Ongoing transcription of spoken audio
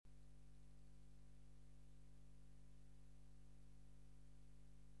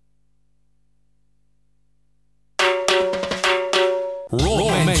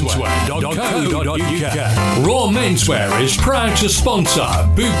Raw Menswear is proud to sponsor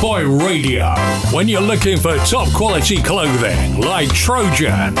Boot Boy Radio. When you're looking for top quality clothing like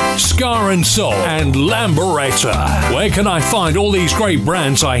Trojan, Scar and Soul, and Lamberetta, where can I find all these great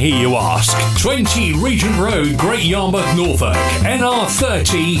brands, I hear you ask? 20 Regent Road, Great Yarmouth, Norfolk,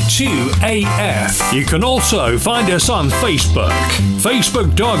 NR30 2AF. You can also find us on Facebook,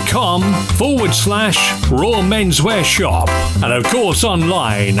 facebook.com/Raw Menswear Shop, and of course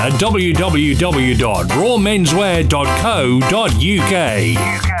online at www.rawmenswear.co.uk.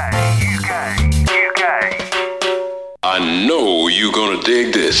 I know you're gonna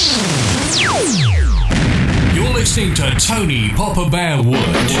dig this. You're listening to Tony Poppa Bear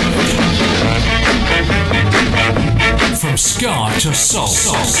Wood. From Scar to Soul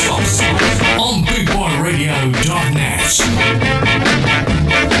on bootboyradio.net.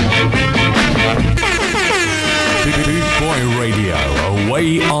 Boot Boy Radio, a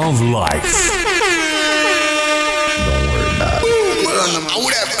way of life. Don't worry about it.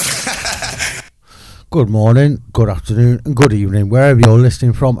 Good morning, good afternoon, and good evening, wherever you're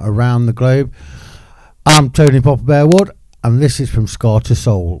listening from around the globe. I'm Tony Poppa Bear Wood, and this is From Scar to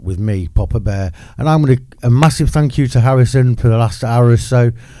Soul with me, Poppa Bear. And I'm going to a massive thank you to Harrison for the last hour or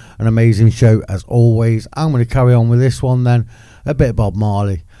so. An amazing show as always. I'm going to carry on with this one then. A bit of Bob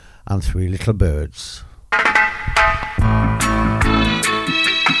Marley and Three Little Birds.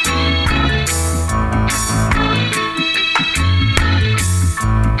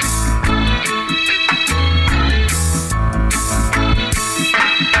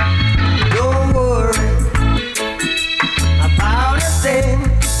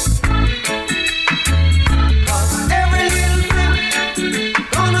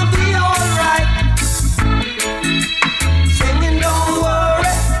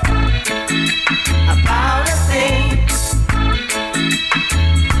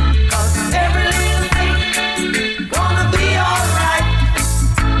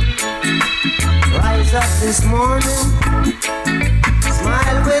 This morning,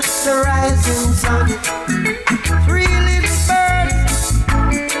 smile with the rising sun. Three little birds,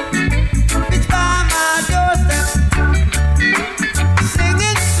 pitch by my doorstep,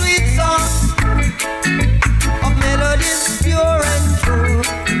 singing sweet songs of melodies pure and true,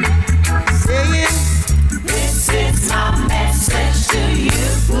 saying, "This is my message to you."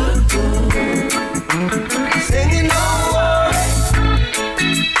 Singing, "Don't worry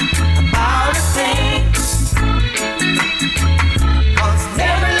about a thing."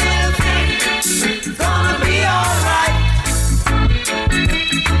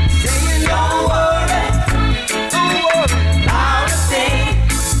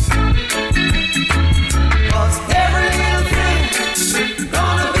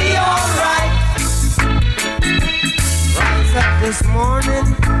 This morning,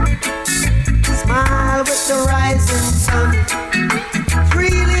 smile with the rising sun. Three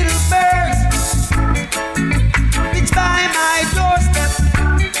little birds, pitch by my doorstep,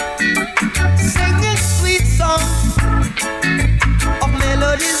 singing sweet songs of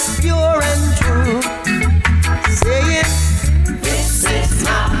melodies pure and true, saying, "This is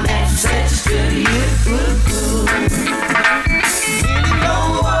my message to you."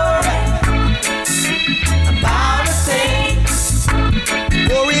 Don't worry about a thing.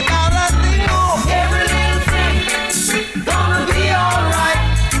 Worry about a thing, oh, every little thing gonna be alright.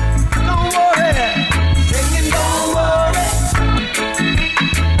 Don't worry, singing, don't worry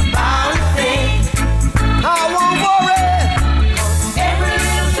about a thing. I won't worry, 'cause every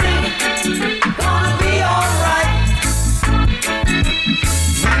little thing gonna be alright.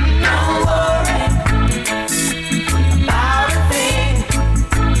 Don't worry about a thing,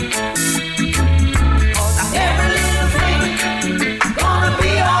 'cause every little thing gonna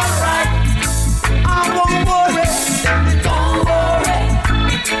be alright. I won't worry, don't worry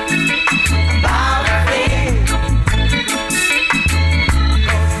about a thing,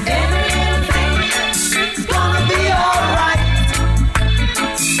 'cause every little thing is gonna be alright.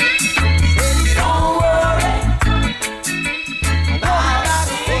 Don't worry about a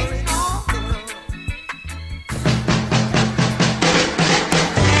thing.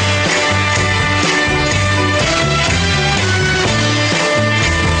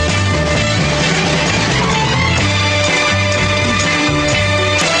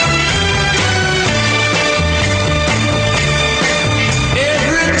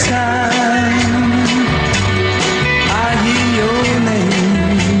 Every time I hear your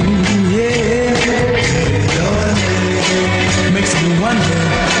name, yeah, your name makes me wonder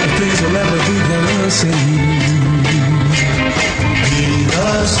if things will ever be the same. Be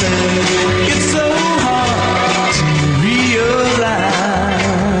the same. It's so hard to realize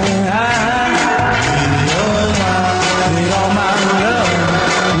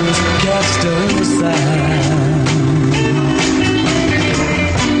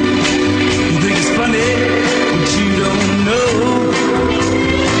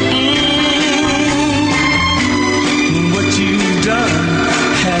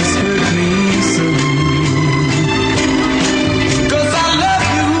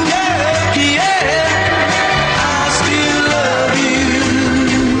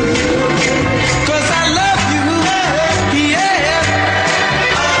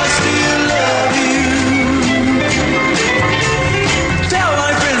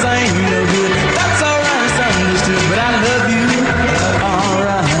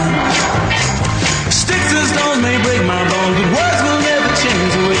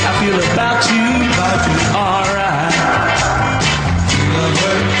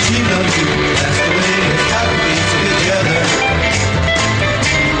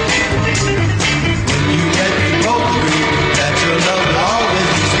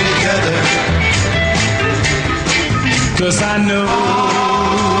 'cause I know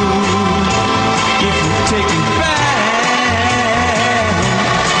if you take me back,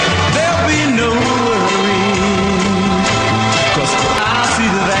 there'll be no worry, 'cause I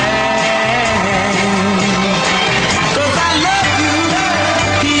see that, 'cause I love you,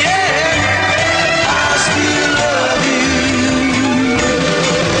 yeah, I still love you,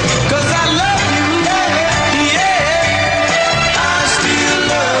 'cause I love you, yeah, I still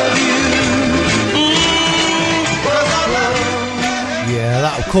love you. Yeah,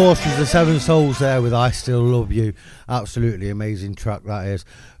 that of course was the Seven Souls there with I Still Love You. Absolutely amazing track that is.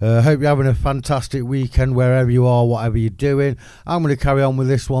 Hope you're having a fantastic weekend wherever you are, whatever you're doing. I'm going to carry on with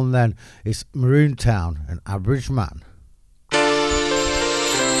this one then. It's Maroon Town, An Average Man.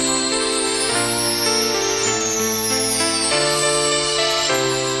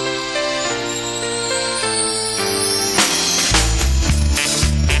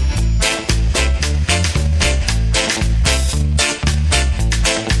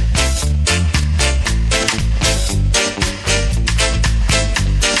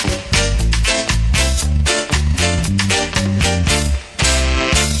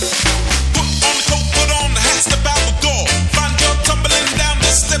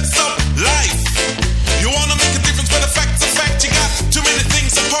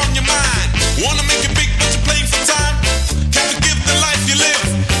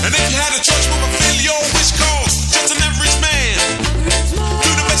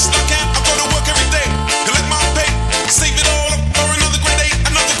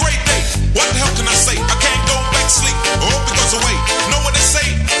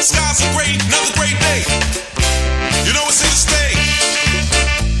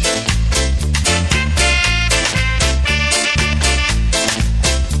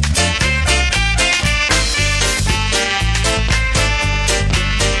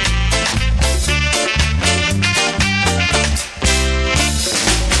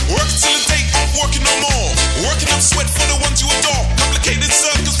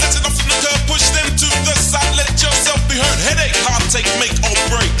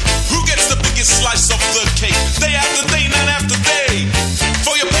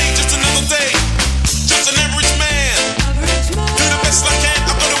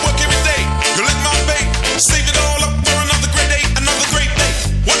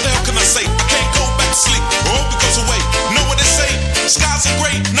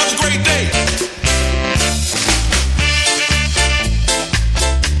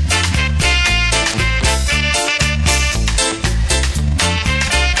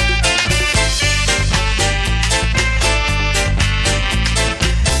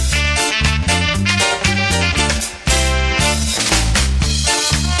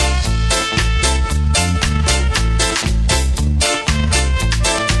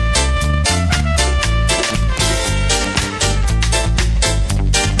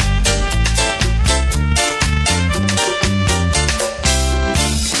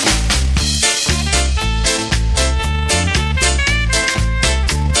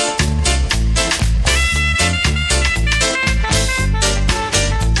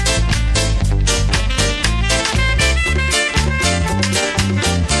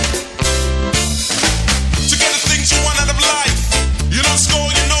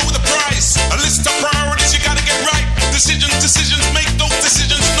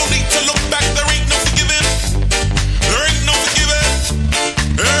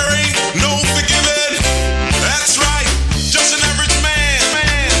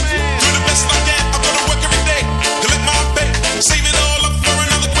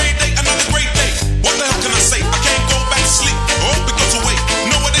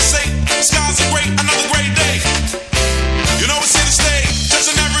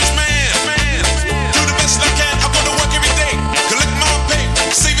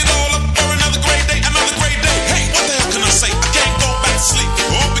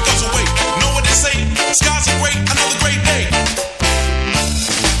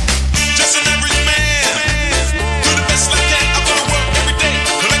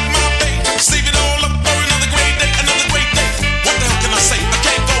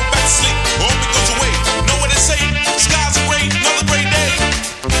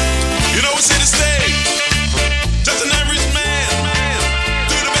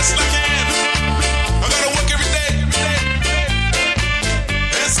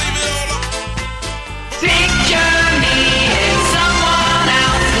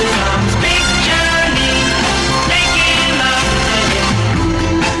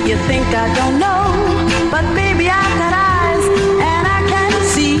 I don't know, but baby I've got eyes and I can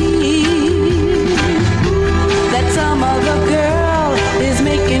see that some other girl is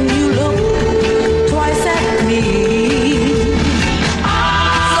making you look twice at me.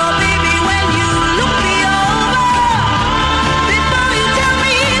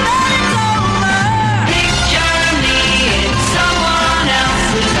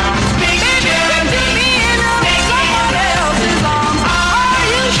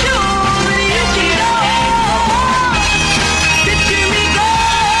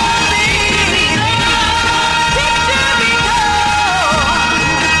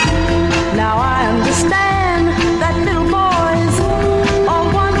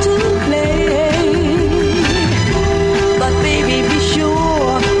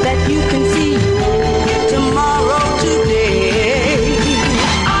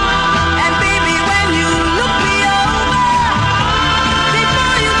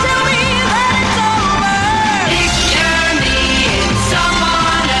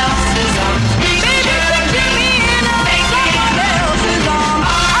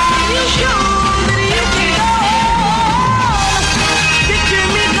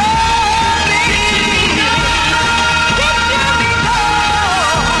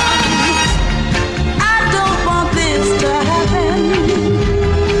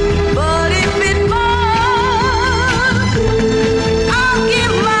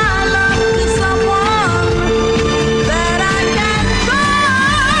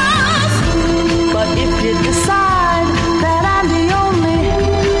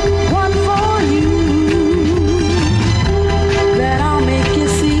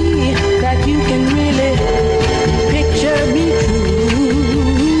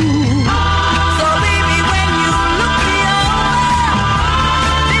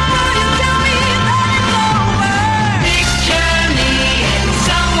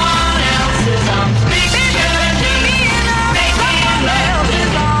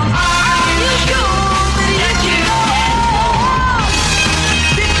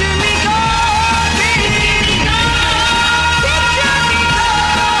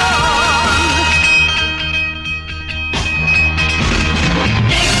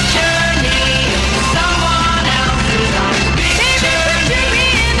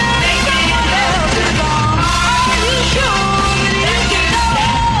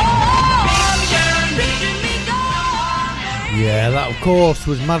 course,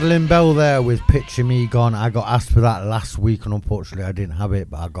 was Madeline Bell there with Picture Me Gone. I got asked for that last week and unfortunately I didn't have it,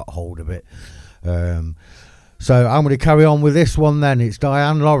 but I got hold of it. So I'm going to carry on with this one then. It's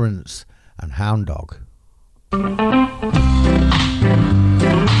Diane Lawrence and Hound Dog. Won't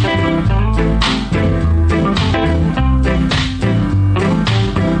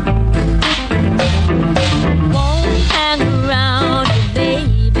hang around,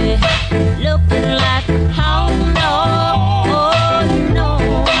 baby, looking like a hound dog. Oh, no.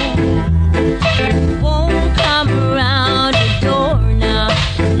 Won't come around the door now,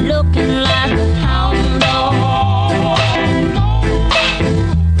 looking like a hound dog.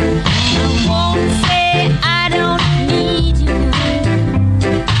 I won't say I don't need you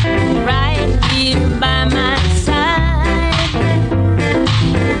right here by my side.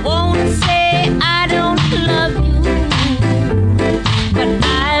 Won't say I don't love you, but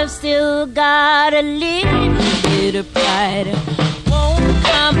I've still got a little bit of pride. Won't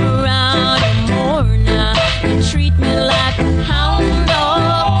come around more now. You treat me like a hound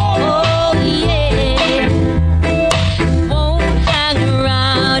dog. Oh yeah. Won't hang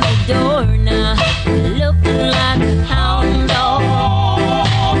around the door now, looking like a hound dog.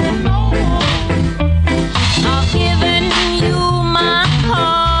 I've given you my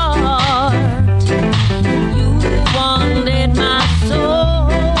heart. You wanted my soul.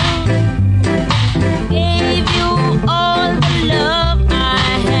 Gave you all the love I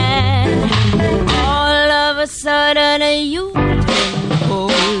had. All of a sudden you turned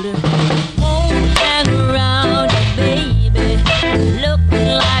cold. Won't hang around, baby, looking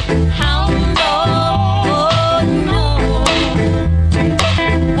like a hound dog. Oh no.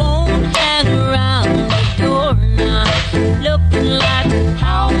 Won't hang around the door now, looking like a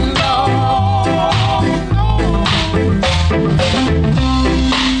hound dog.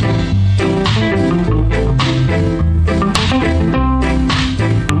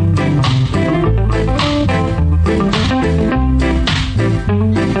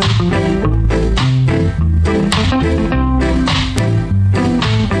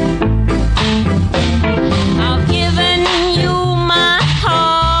 I've given you my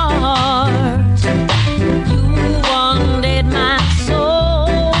heart. You wanted my soul.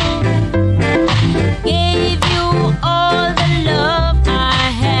 Gave you all the love I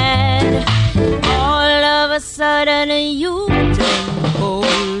had. All of a sudden you turned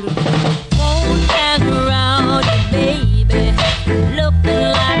cold. Won't hang around, baby, looking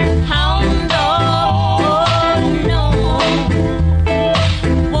like a hound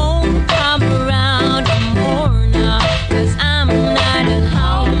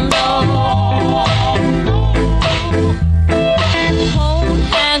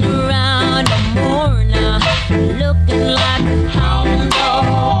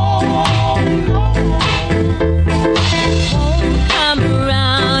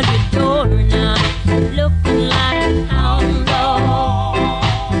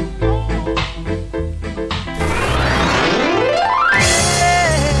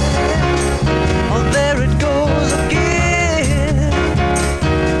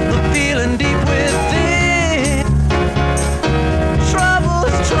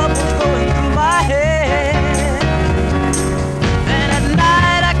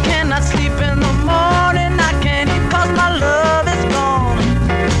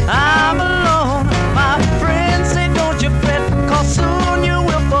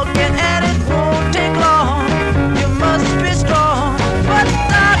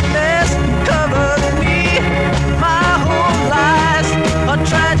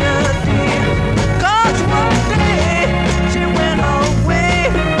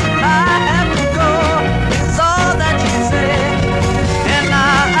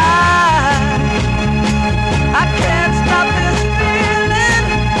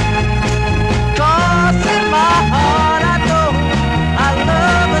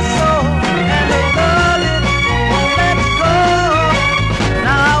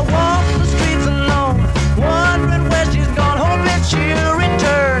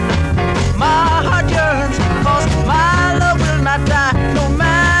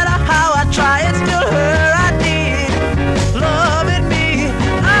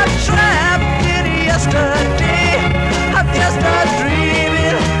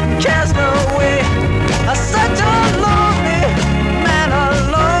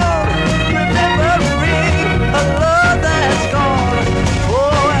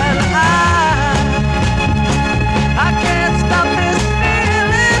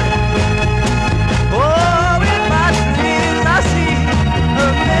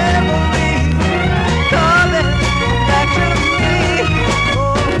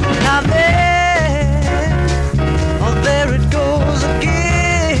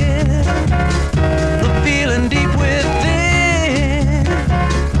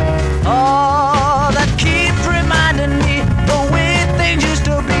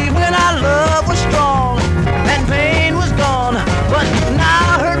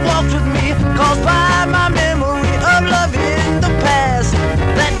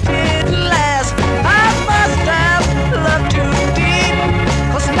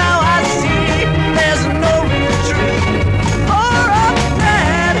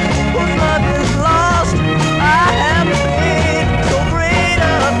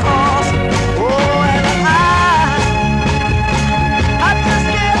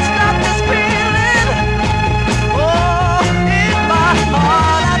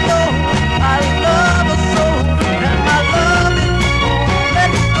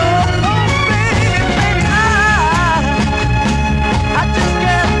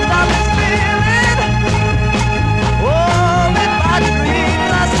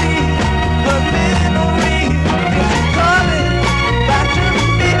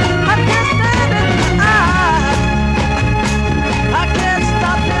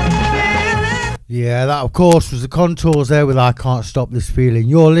that, of course, was the Contours there with I Can't Stop This Feeling.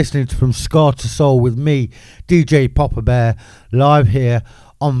 You're listening to From Scar to Soul with me, DJ Poppa Bear, live here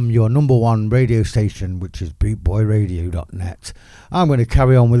on your number one radio station, which is bootboyradio.net. I'm going to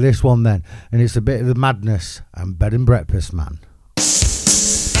carry on with this one then, and it's a bit of the Madness and Bed and Breakfast Man.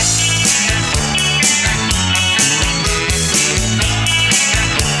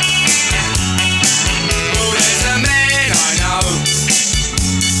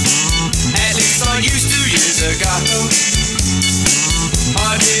 Ago,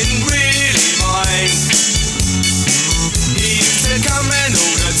 I didn't really mind. He used to come in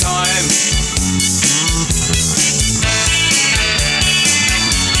all the time.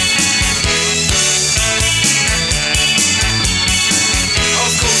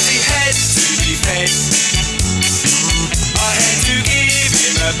 Of course he had to be fed. I had to give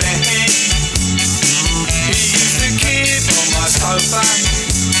him a bed. He used to keep on my sofa.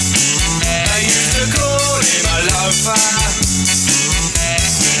 They used to call him a loafer.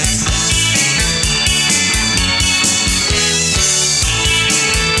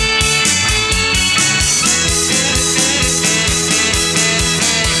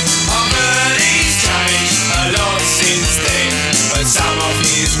 I've heard he's changed a lot since then, but some of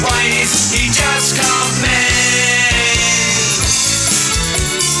his ways he just can't mend.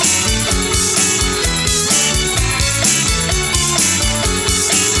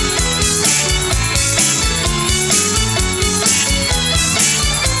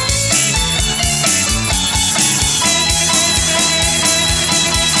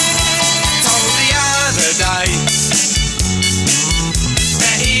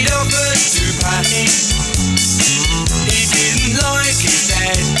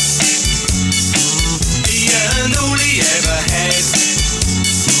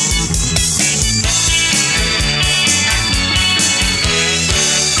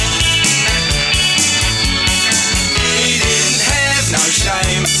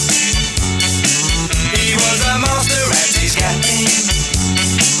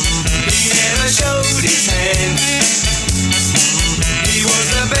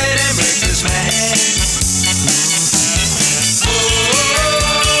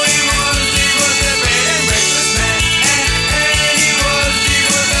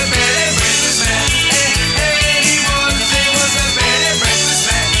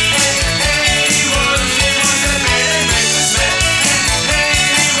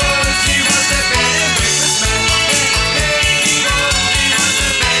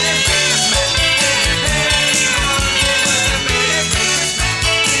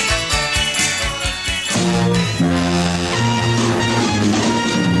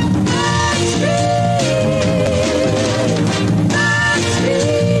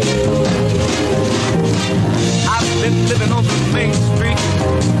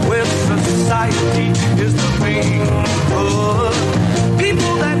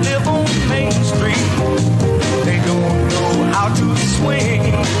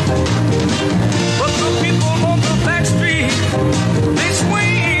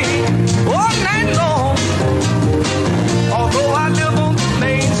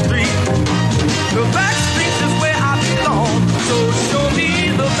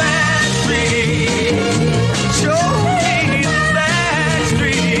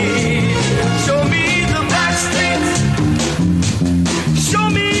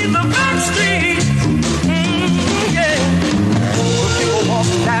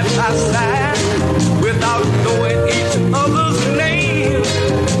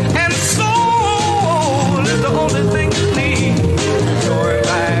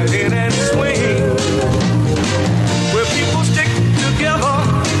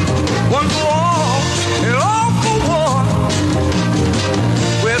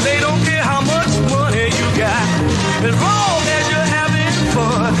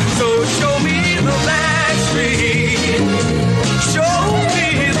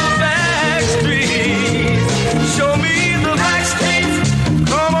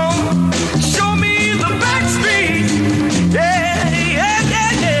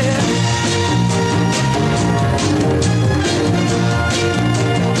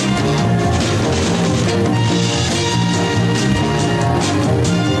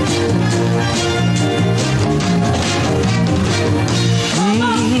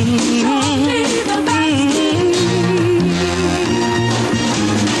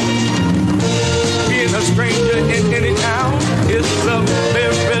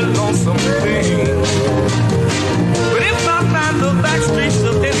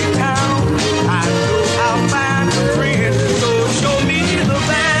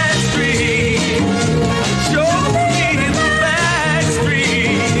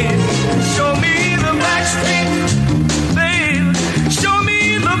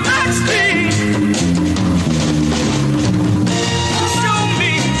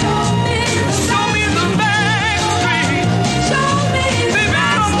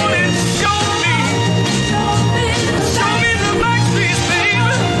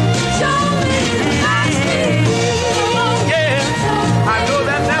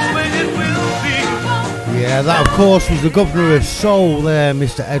 That of course was the Governor of Soul there,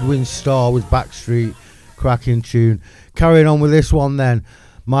 Mr. Edwin Starr with Backstreet, cracking tune. Carrying on with this one then,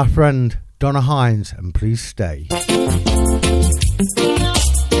 my friend Donna Hines and Please Stay. I've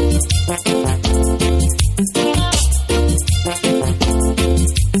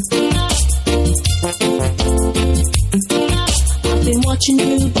been watching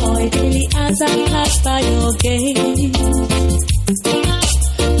you, boy, daily as I pass by your gate.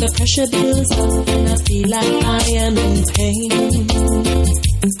 The pressure builds up and I feel like I am in pain.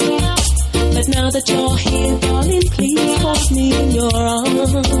 But now that you're here, darling, please hold me in your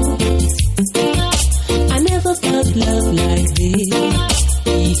arms. I never felt love like this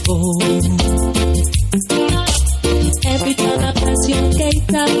before. Every time I pass your gate,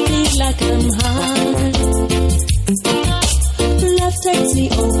 I feel like I'm high. Love takes me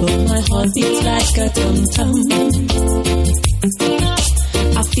over, my heart beats like a tum-tum.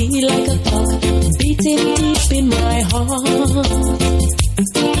 I feel like a clock beating deep in my heart.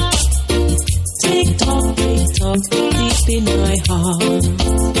 Tick tock, deep in my heart.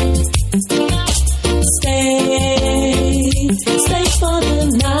 Stay for the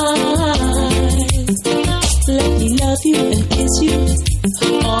night. Let me love you and kiss you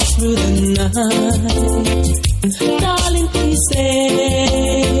all through the night. Darling, please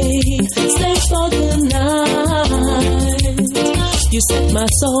stay for the night. You set my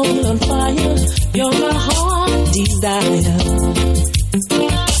soul on fire, you're my heart desire.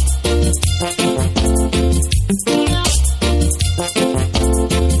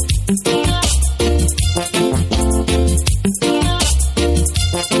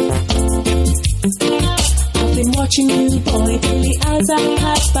 I've been watching you, boy, daily as I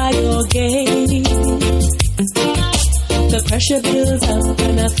pass by your gate. The pressure builds up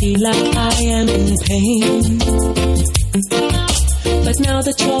and I feel like I am in pain. But now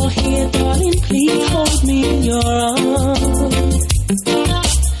that you're here, darling, please hold me in your arms.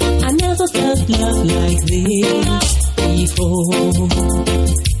 I never felt love like this before.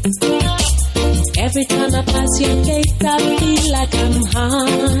 Every time I pass your gate, I feel like I'm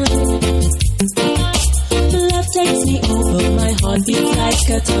high. Love takes me over, my heart beats like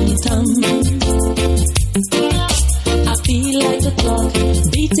a tum-tum. I feel like a clock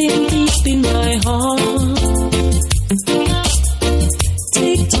beating deep in my heart.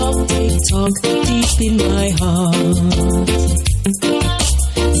 Tick tock, deep in my heart.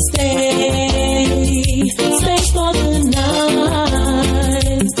 Stay for the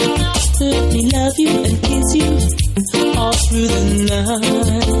night. Let me love you and kiss you all through the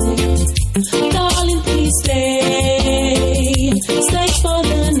night. Darling, please stay for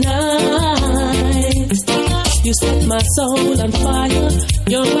the night. You set my soul on fire,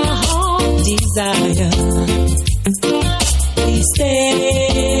 you're my heart desire. Please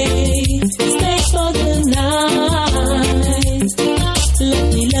stay for the night. Let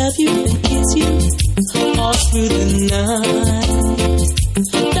me love you and kiss you all through the night.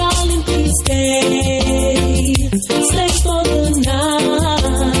 Darling, please stay for the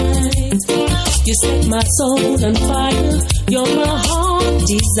night. You set my soul on fire, you're my heart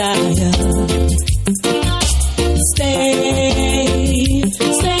desire. Stay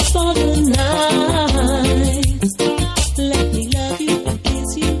for the night. Let me love you and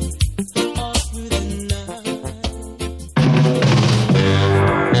kiss you all through the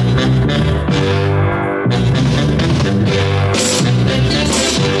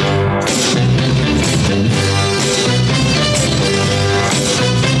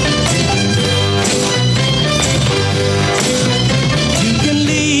You can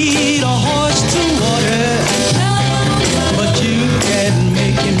lead a horse to water, but you can't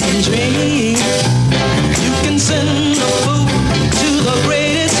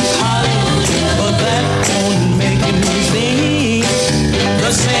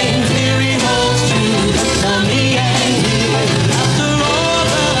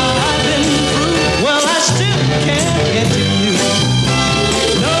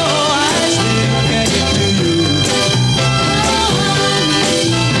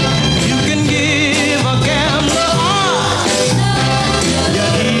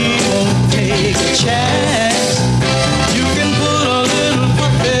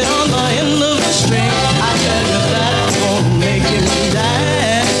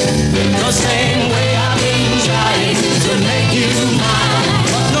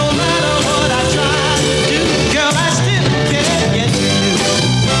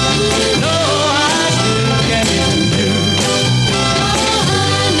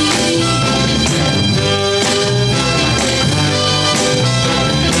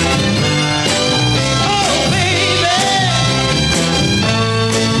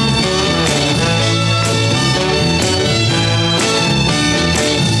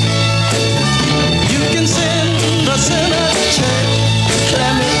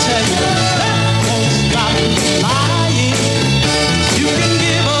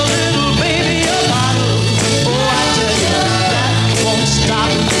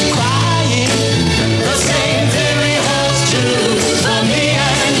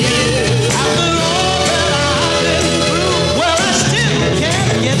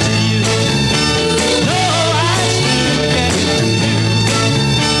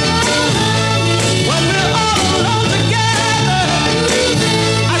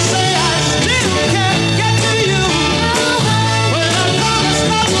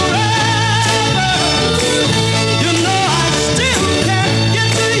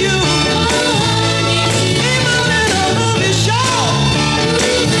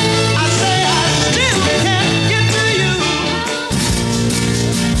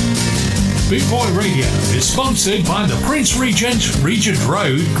Boot Boy Radio is sponsored by the Prince Regent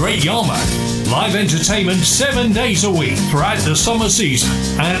Road, Great Yarmouth. Live entertainment 7 days a week throughout the summer season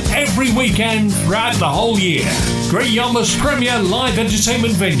and every weekend throughout the whole year. Great Yarmouth's premier live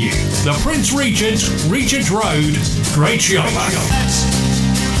entertainment venue, the Prince Regent Road, Great Yarmouth.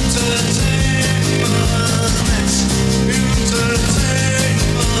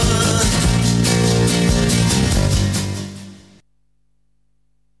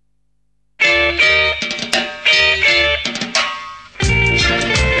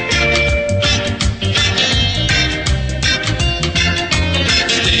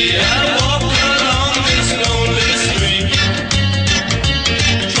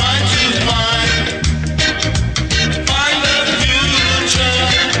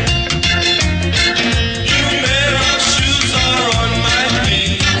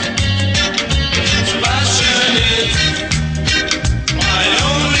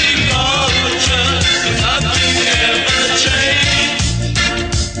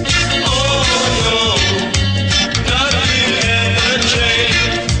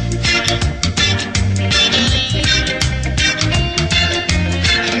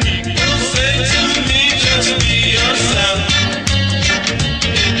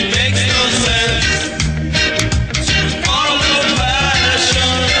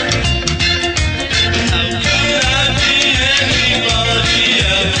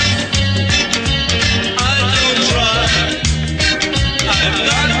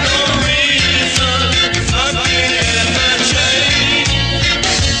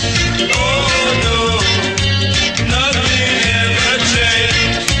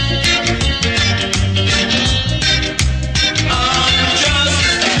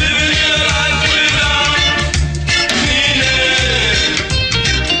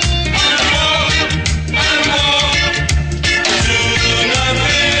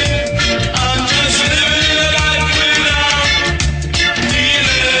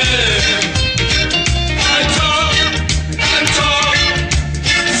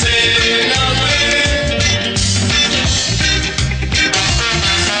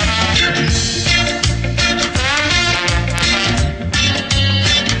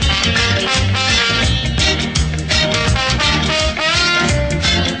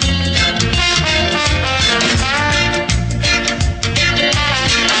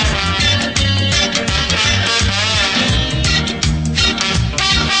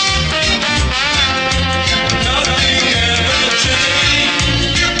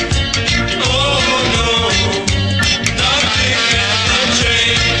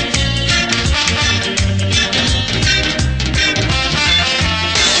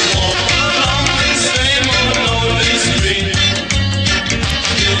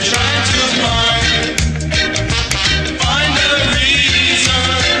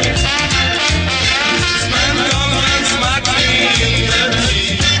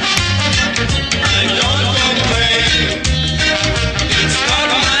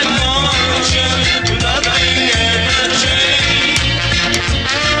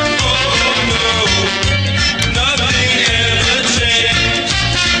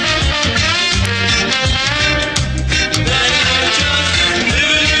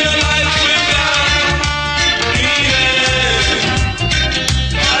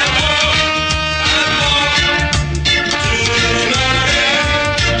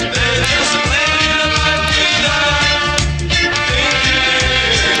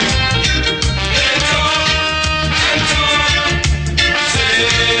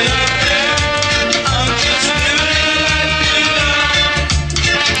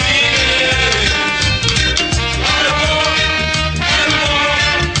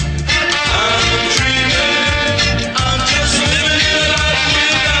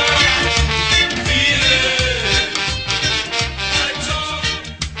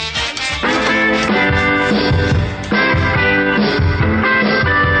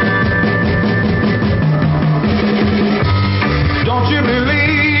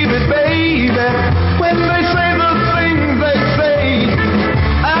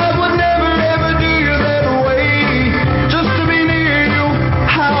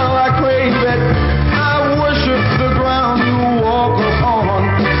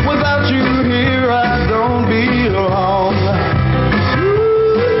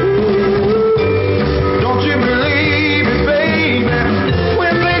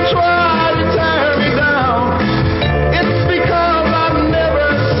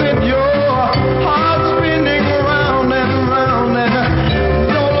 Spinning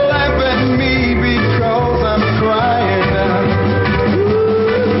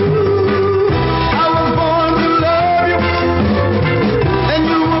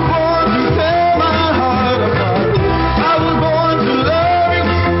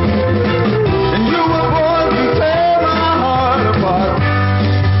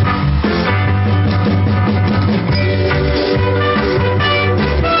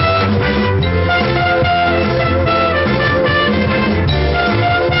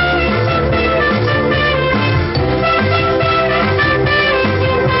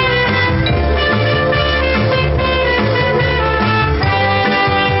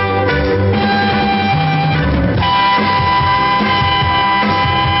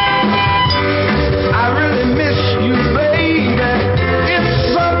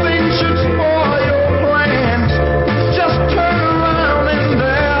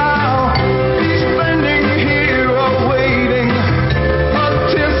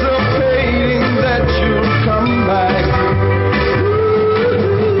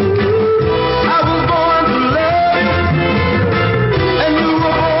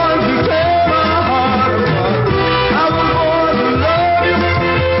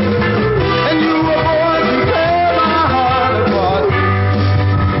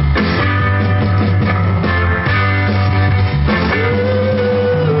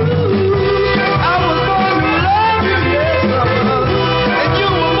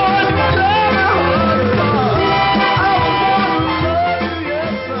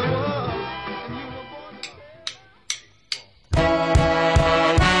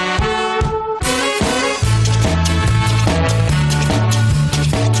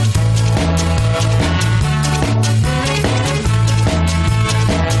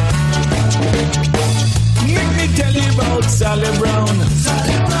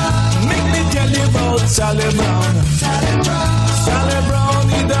Sally Brown. Sally Brown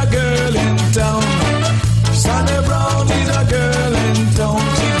is a girl in town. Sally Brown is a girl in town.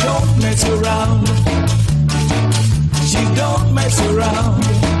 She don't mess around. She don't mess around.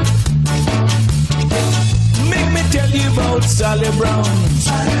 Make me tell you about Sally Brown.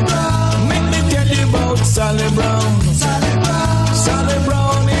 Make me tell you about Sally Brown. Sally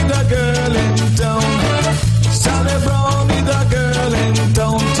Brown is a girl in town. Sally Brown is a girl in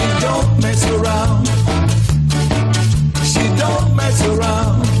town. She don't mess around. She don't mess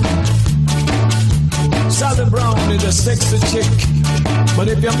around. Sally Brown is a sexy chick, but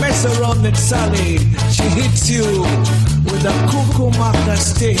if you mess around with Sally, she hits you with a cuckoo-maca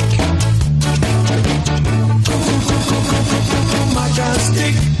stick. Cuckoo-maca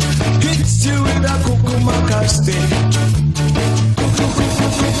stick hits you with a cuckoo-maca stick.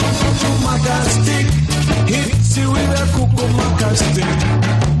 Cuckoo-maca stick hits you with a cuckoo-maca stick.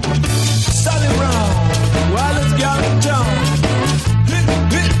 Sally Brown, wildest girl in town. Hit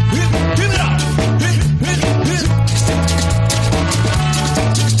it up.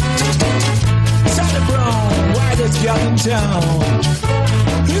 Sally Brown, wildest girl in town.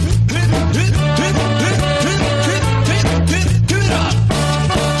 Hit it up.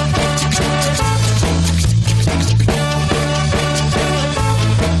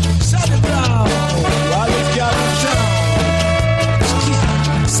 Sally Brown, wildest girl in town.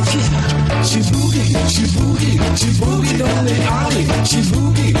 She boogie, she boogie, she boogie down the alley. She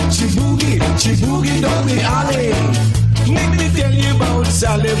boogie, she boogie, she boogie down the alley. Make me tell you about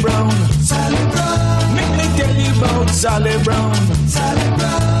Sally Brown. Sally Brown. Make me tell you about Sally Brown. Sally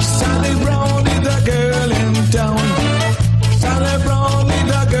Brown. Sally Brown is a girl in town. Sally Brown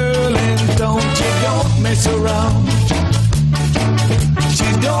is a girl in town. She don't mess around. She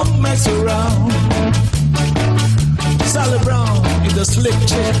don't mess around. Sally Brown is a slick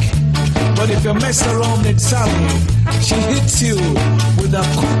chick, but if you mess around with Sally, she hits you with a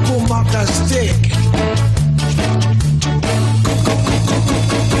cuckoo-maca stick.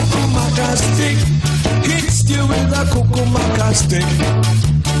 Cuckoo-maca stick hits you with a cuckoo-maca stick.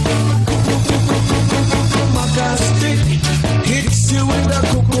 Cuckoo-maca stick hits you with a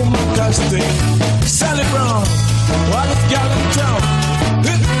cuckoo-maca stick. Sally Brown, wildest girl in town.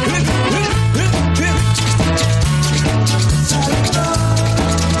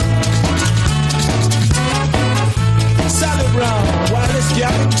 Sally Brown, wildest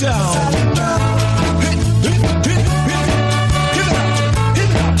girl in town.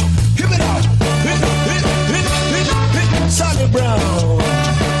 Give it up. Sally Brown.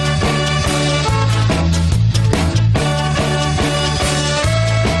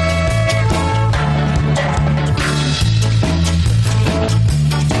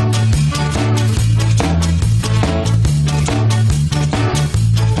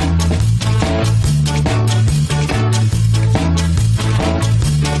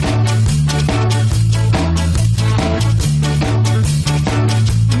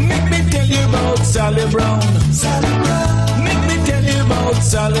 Sally Brown. Sally Brown. Make me tell you about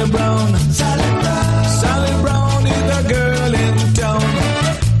Sally Brown. Sally Brown. Sally Brown is a girl in town.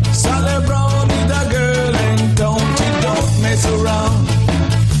 Sally Brown is a girl in town. She don't mess around.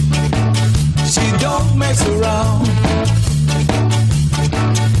 She don't mess around.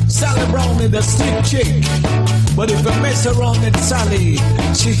 Sally Brown is a slick chick, but if you mess around with Sally,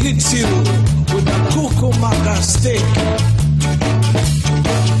 she hits you with a cuckoo-maca stick.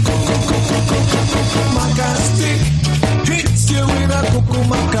 Cuckoo-maca stick hits you with a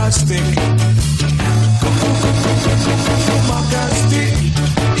cuckoo-maca stick. Cuckoo-maca stick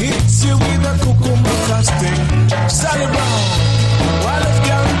hits you with a cuckoo-maca stick. Sally Brown, wildest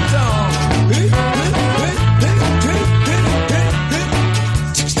girl in town.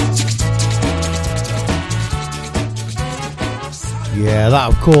 Yeah, that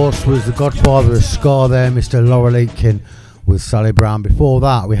of course was the godfather of ska there, Mr. Laurel Aitken with Sally Brown. Before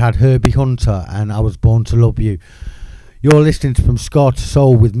that we had Herbie Hunter and I Was Born to Love You. You're listening to From Ska to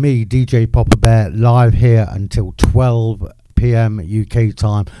Soul with me, DJ Poppa Bear, live here until 12 PM UK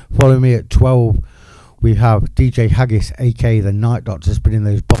time. Follow me at 12. We have DJ Haggis, aka the Night Doctor, spinning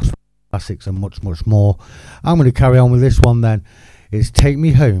those box classics and much, much more. I'm going to carry on with this one then. It's Take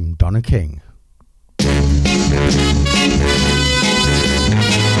Me Home, Donna King. You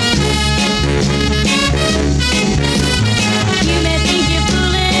may think you're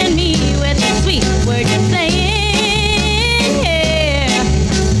fooling me with the sweet word you're saying, yeah.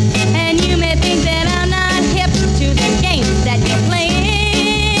 And you may think that I'm not hip to the games that you're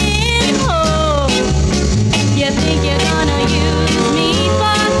playing. Oh, you think you're gonna use me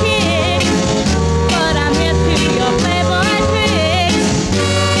for kicks, but I'm hip to your playboy tricks.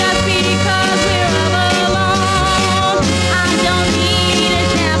 Just because we're of a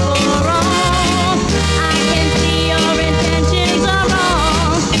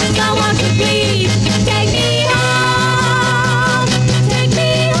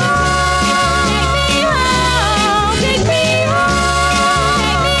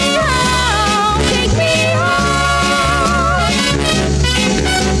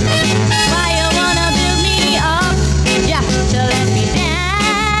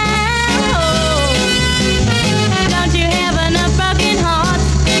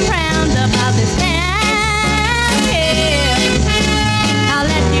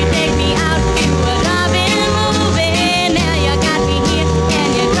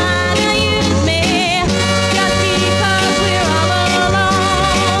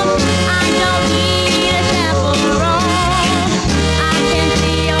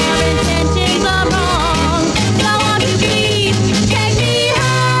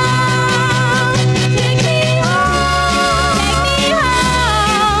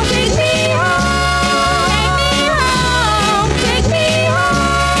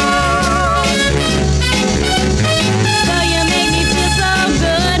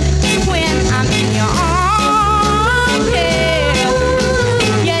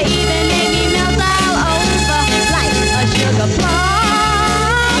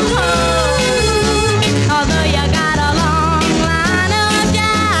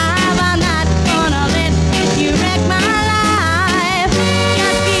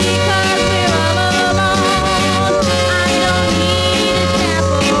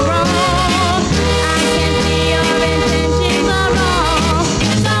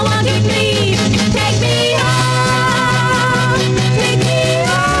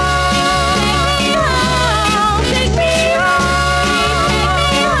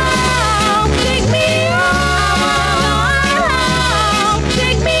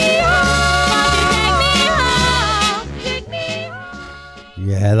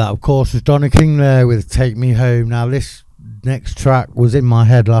Yeah, that of course was Donna King there with Take Me Home. Now this next track was in my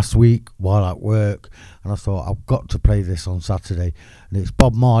head last week while at work, and I thought I've got to play this on Saturday, and it's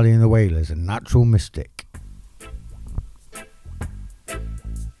Bob Marley and the Wailers and Natural Mystic.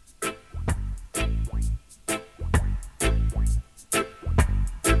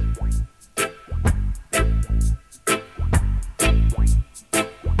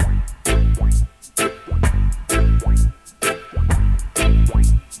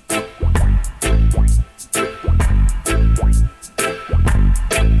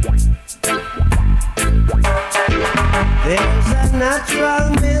 There's a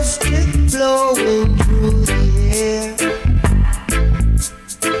natural mystic flowing through the air.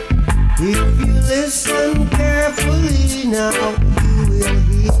 If you listen carefully now, you will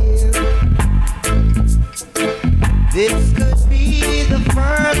hear. This could be the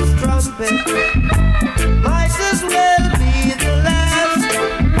first trumpet, might as well be the last.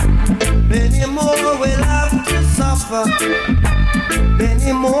 Many more will have to suffer,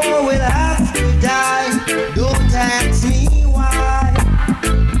 many more will have to die. Don't ask me why.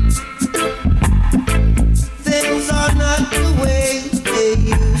 Things are not the way they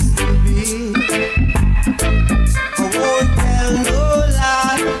used to be. I won't tell no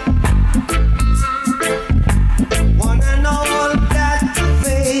lie. One and all got to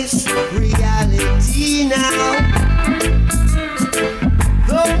face reality now.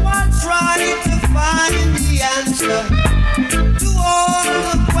 Though I try to find the answer to all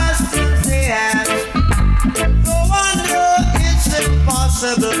the questions they ask, though I know it's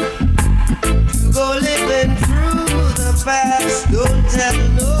impossible to go living through the past. Don't tell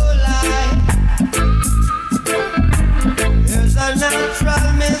no lie. There's a natural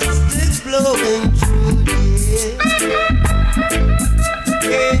mystic blowing through the air.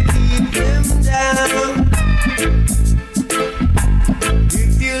 Can't keep him down.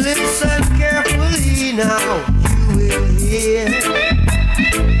 If you listen carefully now, you will hear.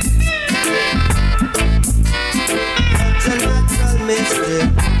 That's a natural mystic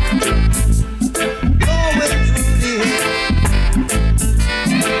going through the air.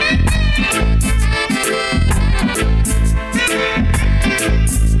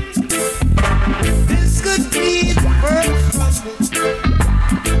 This could be the first trumpet,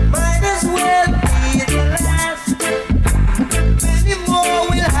 might as well be the last. Many more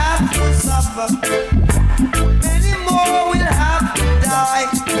will have to suffer, many more will have to die.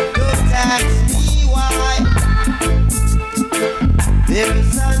 Don't ask me why.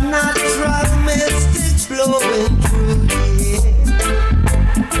 There's a natural mystic blowing through the air.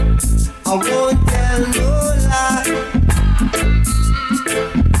 I won't tell no lie.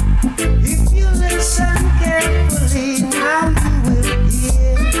 If you listen carefully, now you will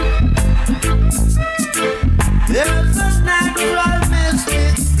hear. There's a natural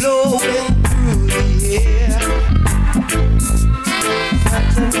mystic blowing through the air.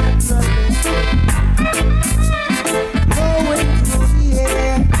 Such a natural mystic blowing through the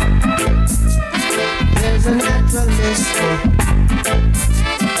air. There's a natural mystic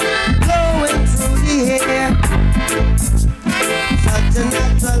blowing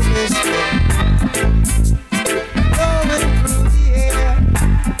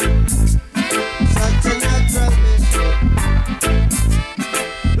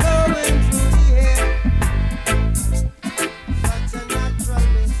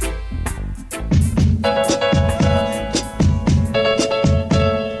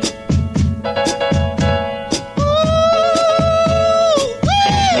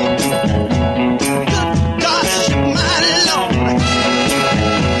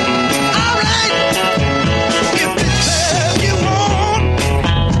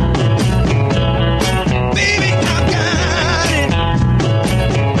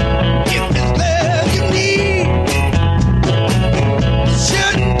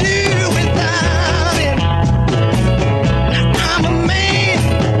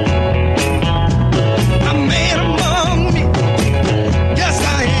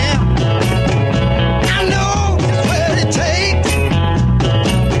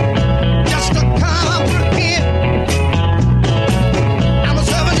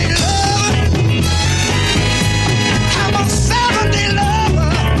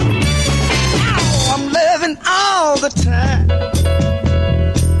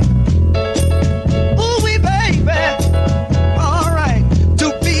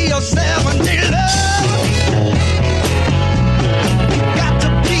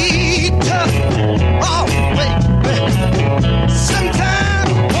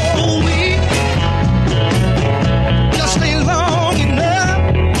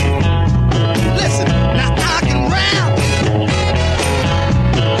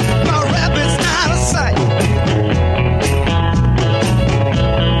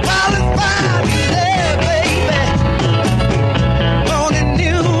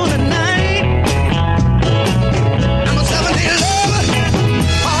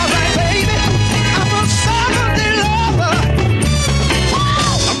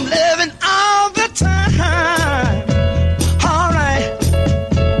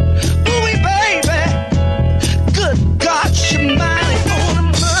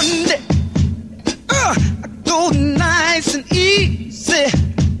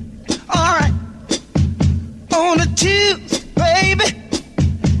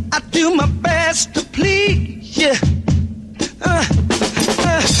do my best to please you.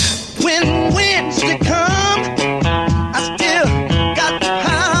 When Wednesday comes, I still got the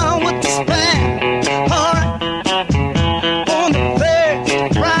power to stand. Alright, on the Thursday,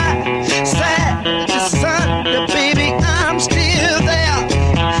 Friday, Saturday, Sunday, baby, I'm still there.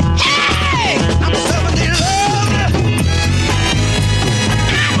 Hey, I'm a 70 lover.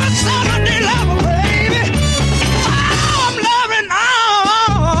 I'm a 70 lover, baby. Oh, I'm loving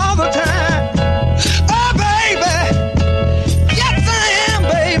all the time. Oh, baby, yes I am,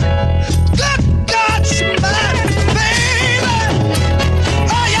 baby. Good God, somebody, baby.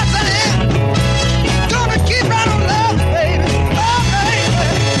 Oh, yes I am. Gonna keep right on loving, baby. Oh, baby.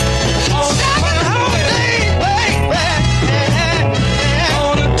 7 whole days, baby.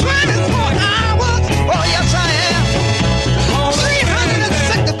 On the 24 hours. Oh, yes I am.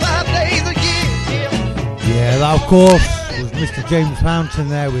 365 days a year. Yeah, that of course was Mr. James Fountain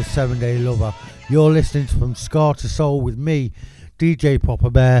there with 7 Day Lover. You're listening from Scar to Soul with me, DJ Poppa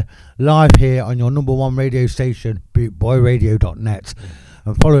Bear, live here on your number one radio station, bootboyradio.net.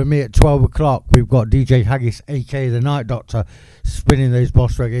 And following me at 12 o'clock, we've got DJ Haggis, aka The Night Doctor, spinning those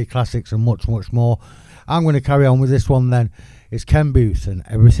boss reggae classics and much, much more. I'm going to carry on with this one then. It's Ken Booth and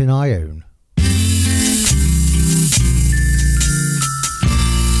Everything I Own.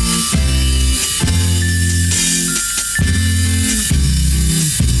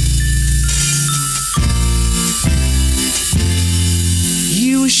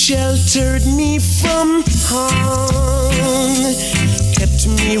 You sheltered me from harm, kept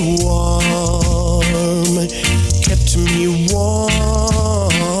me warm, kept me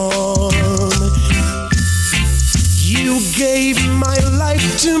warm. You gave my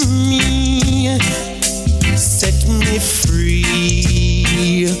life to me, set me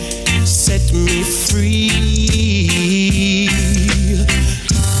free, set me free.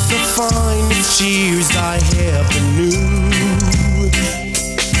 The finest years I ever knew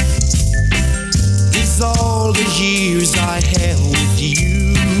is all the years I had with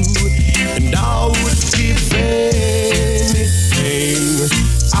you, and I would give anything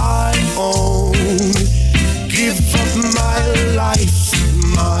I own, give up my life,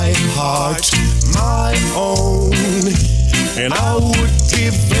 my heart, my own, and I would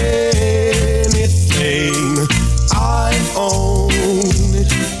give anything I own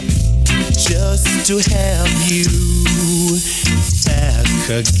just to have you back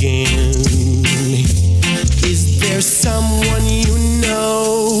again. Is there someone you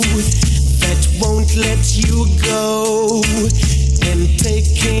know that won't let you go, and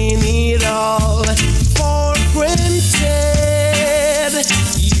taking it all for granted?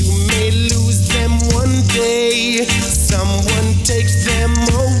 You may lose them one day, someone takes them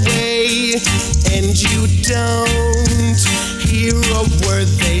away, and you don't hear a word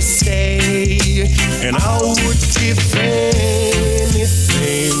they say. And I would give anything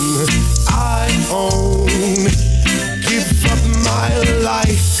I own, give up my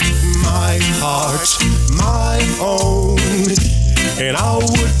life, my heart, my own, and I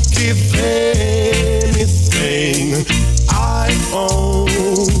would give anything I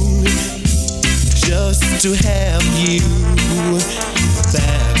own just to have you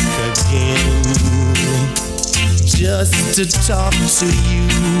back again, just to talk to you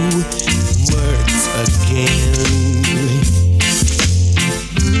words again.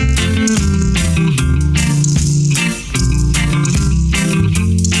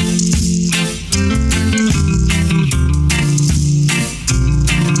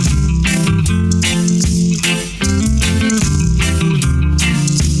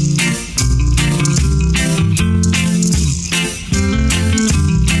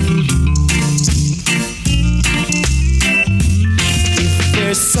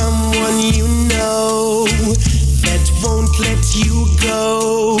 Someone you know that won't let you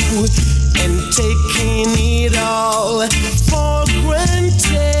go, and taking it all for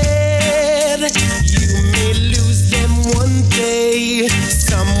granted. You may lose them one day,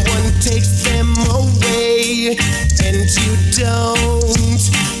 someone takes them away, and you don't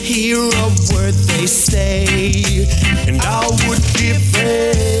hear a word they say. And I would give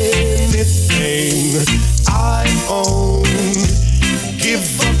anything I own,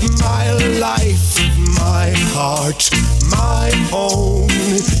 give up my life, my heart, my own,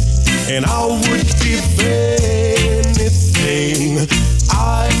 and I would give anything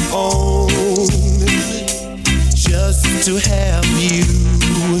I own just to have you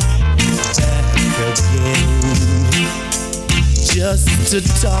back again, just to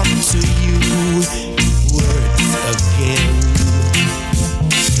talk to you words again,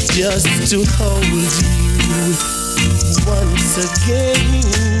 just to hold you once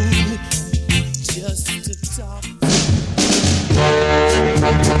again.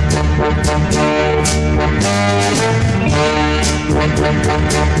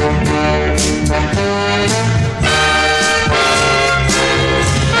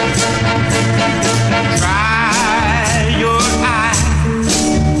 Dry your eyes,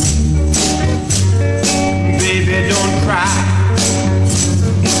 baby, don't cry.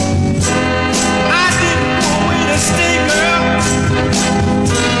 I didn't know where to stay, girl.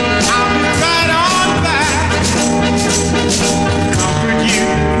 I'll be right on back. Comfort you,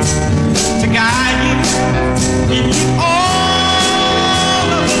 to guide you, give you all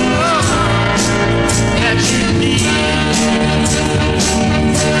of the love that you need.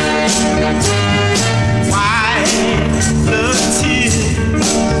 Wipe the tears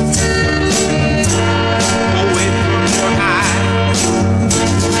away from your eyes.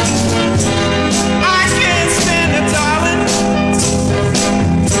 I can't stand it, darling,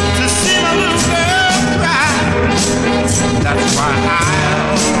 to see my little girl cry. That's why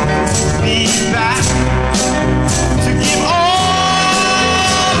I'll be back to give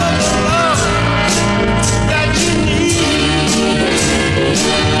all of the love that you need.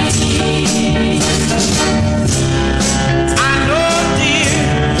 I know, dear,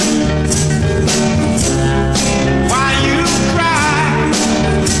 why you cry.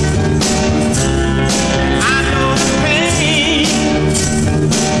 I know the pain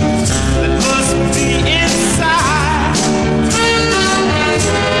that must be inside.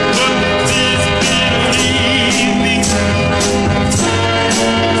 But please believe me,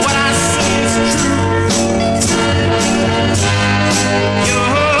 what I say is true.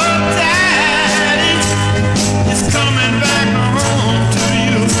 Your daddy is coming back home to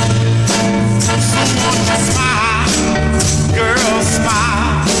you. So won't you smile, girl,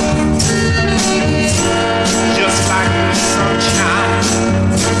 smile, just like the sunshine.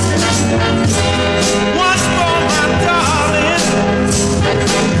 Once more, my darling,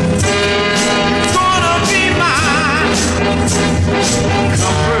 you're gonna be mine.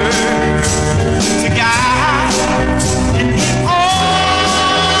 Comfort to guide and give all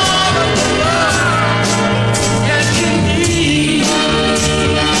of the love that you need.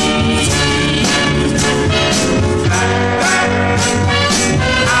 Back,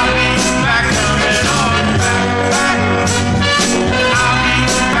 I'll be back coming on back. I'll be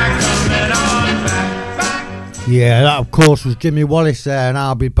back coming on back. Yeah, that of course was Jimmy Wallace there, and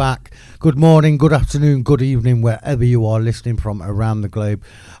I'll be back. Good morning, good afternoon, good evening, wherever you are listening from around the globe.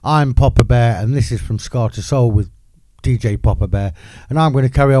 I'm Poppa Bear, and this is From Scar to Soul with DJ Poppa Bear. And I'm going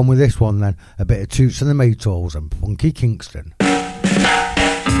to carry on with this one then, a bit of Toots and the Maytals and Funky Kingston.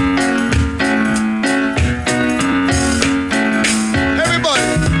 Everybody,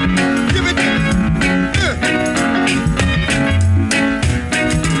 give it to me.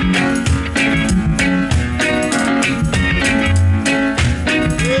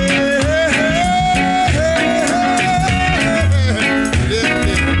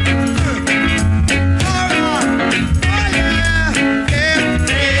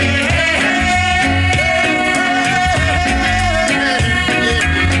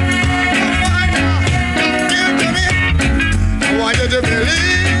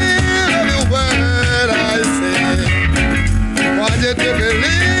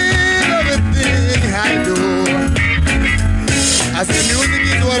 I said music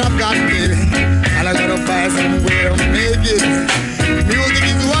is what I've got, baby, and I gotta find some way to make it. Music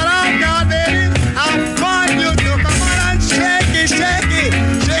is what I've got, baby. I'm fine, you to come on and shake it, shake it,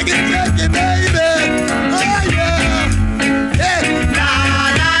 shake it, shake it, baby. Oh yeah, yeah. Na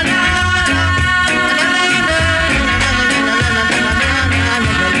na na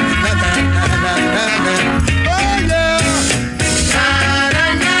oh yeah.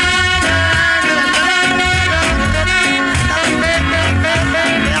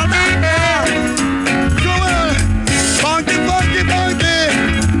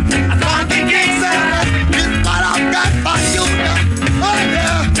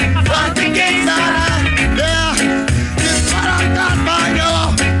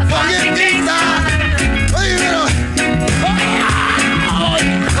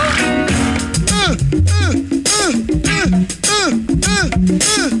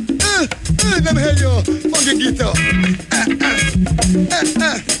 Let me hear your funky guitar.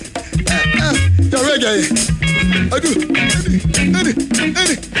 The reggae. I do.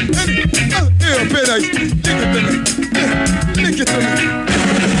 Here, play nice. Lick it to me.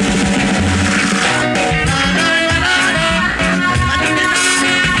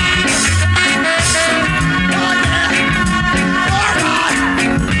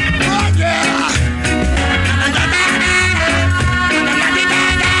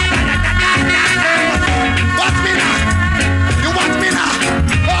 Watch me now. You watch me now.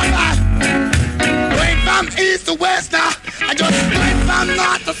 All right.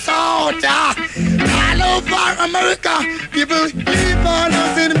 ya. All over America, people keep on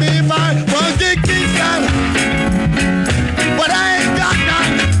asking me my funky Kingston. But I ain't got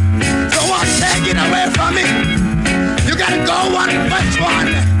none, so I'm taking away from me. You gotta go one first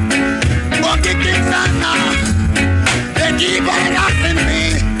one. Funky Kingston now. They keep on asking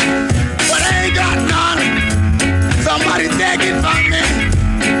me, but I ain't got none. Somebody take it from me.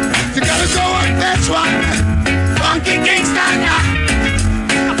 You gotta go one first one. Funky Kingston now.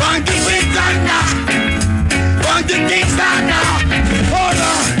 Funky Kingston now. Funky Kingston now. Hold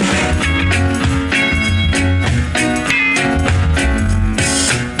on.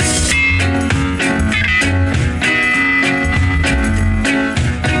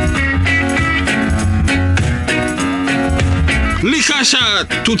 Liquor shot,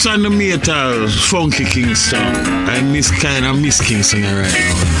 toots on the metals, Funky Kingston. I miss Kingston right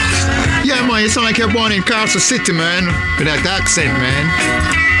now. Yeah, man, you sound like you're born in Carson City, man. With that accent, man.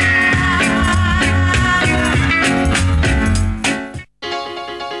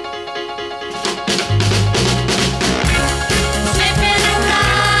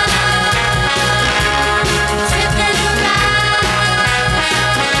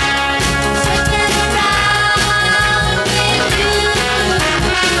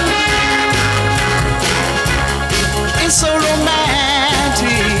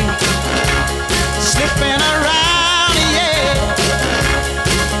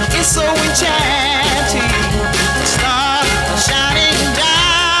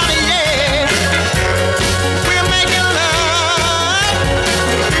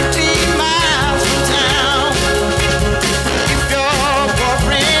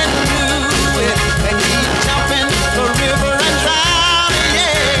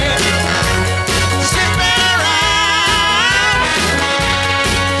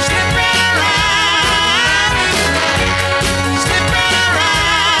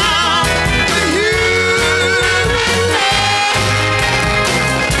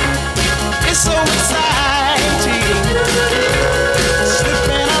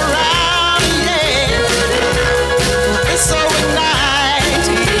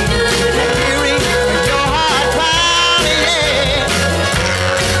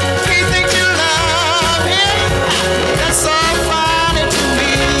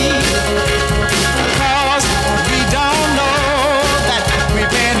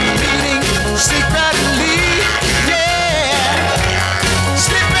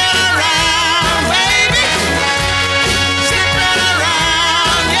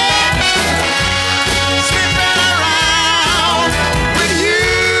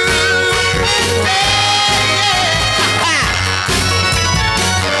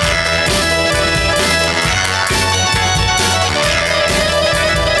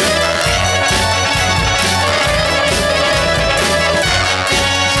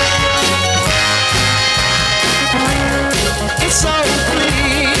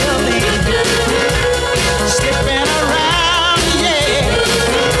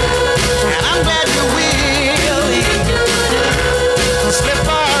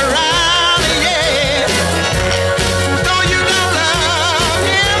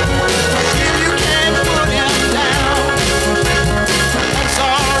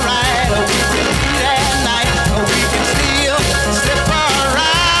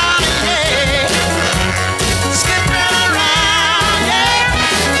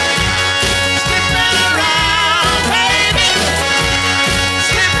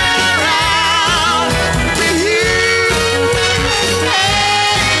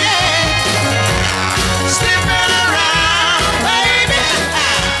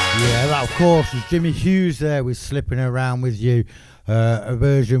 Jimmy Hughes there with Slipping Around With You. A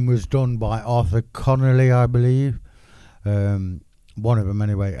version was done by Arthur Connolly, I believe. One of them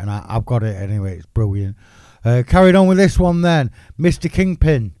anyway, and I've got it anyway. It's brilliant. Carried on with this one then. Mr.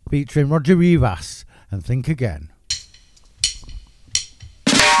 Kingpin featuring Roger Rivas and Think Again.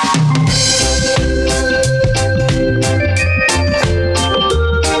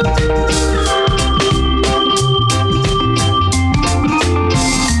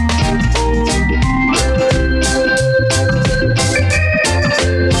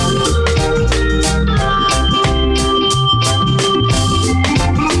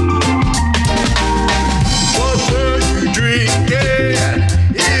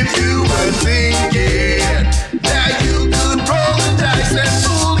 Thinking that you could roll the dice and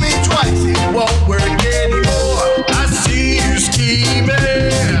fool me twice.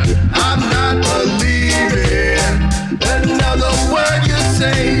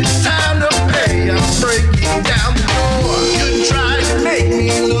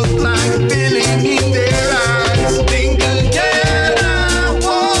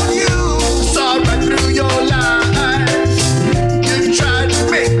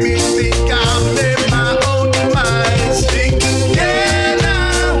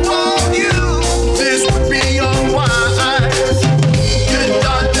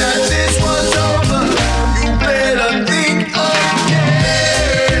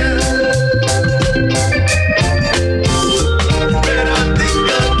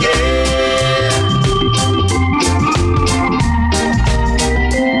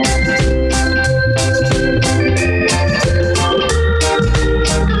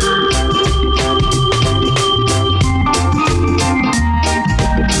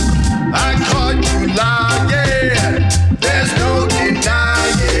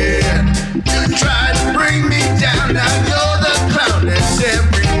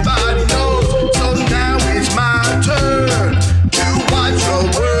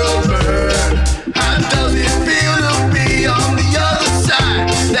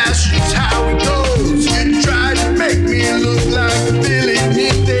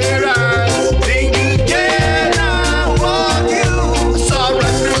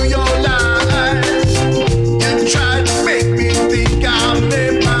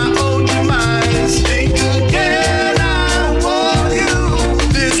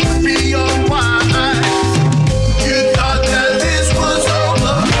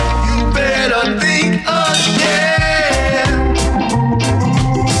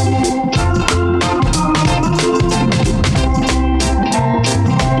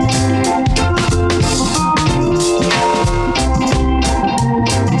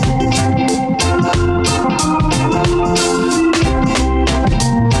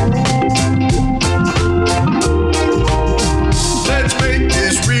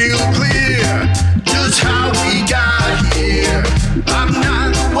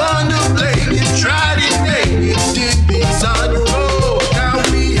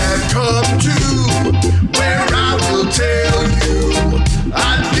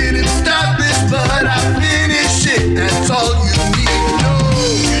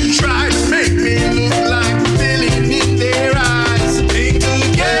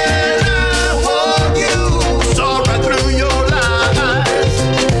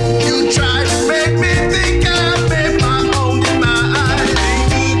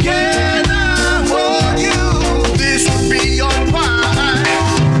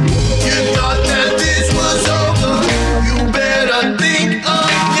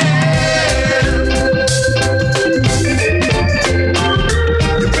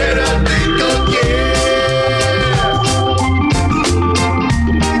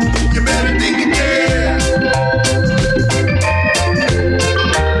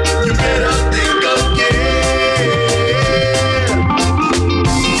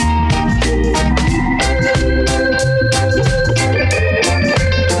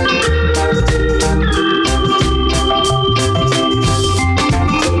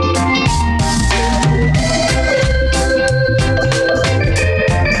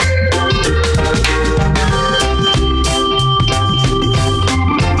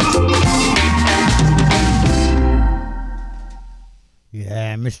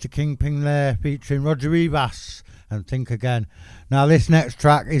 Yeah, Mr. Kingpin there, featuring Roger Rivas and Think Again. Now, this next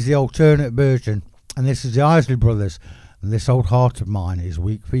track is the alternate version, and this is the Isley Brothers, and This Old Heart of Mine is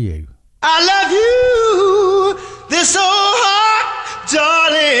Weak for You. I love you, this old heart,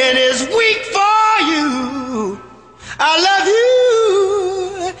 darling, is weak for you. I love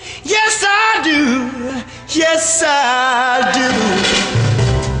you, yes I do, yes I do.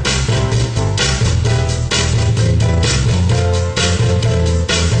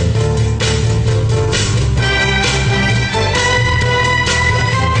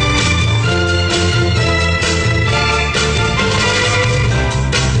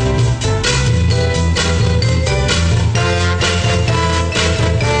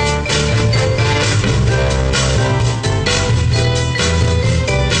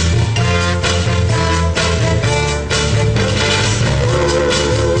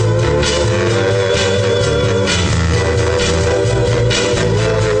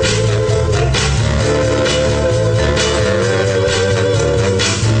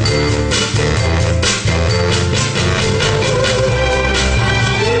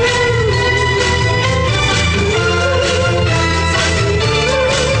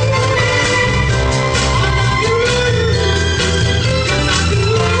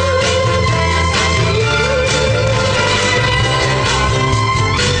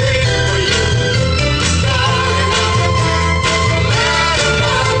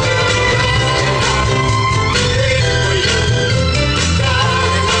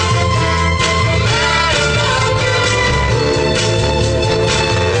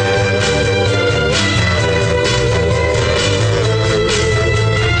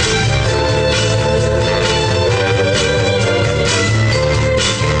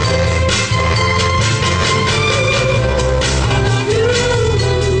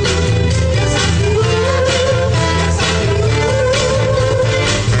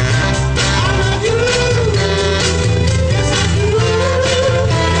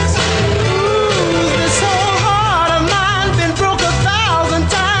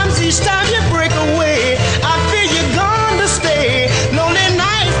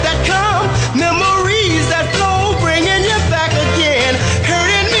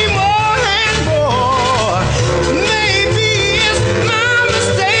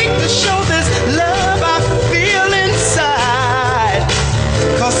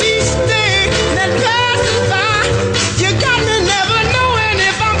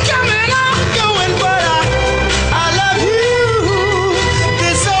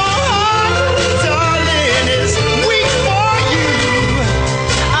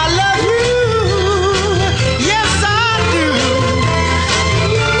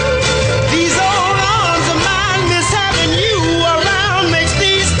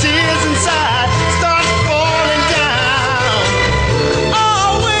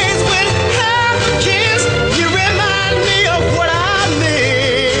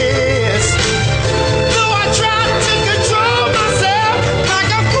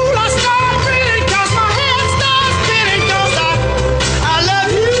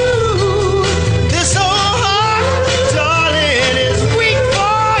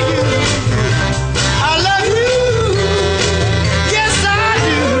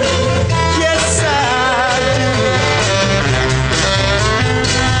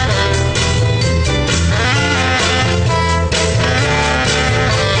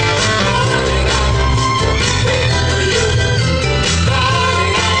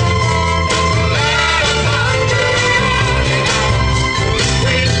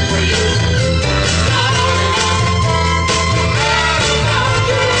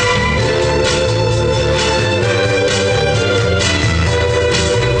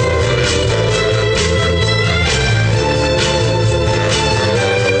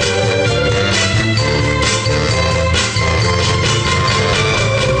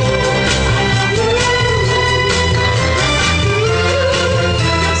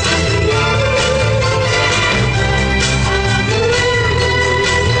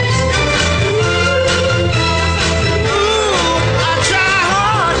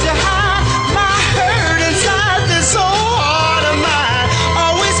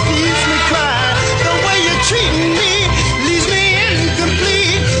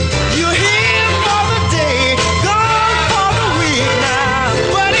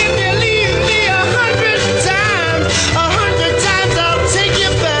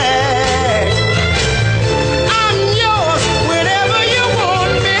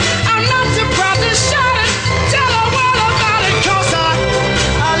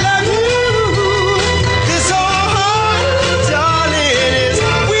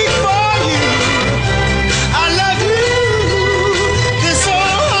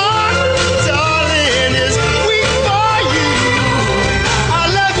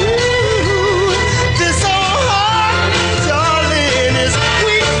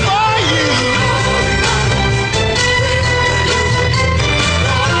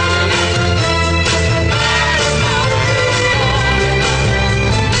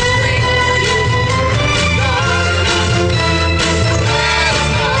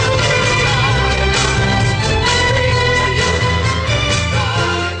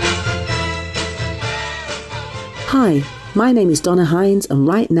 Hi, my name is Donna Hines, and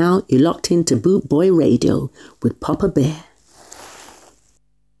right now you're locked into Boot Boy Radio with Poppa Bear.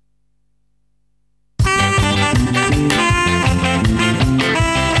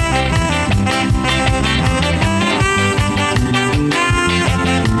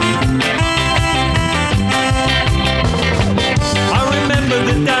 I remember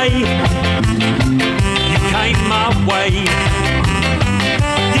the day you came my way.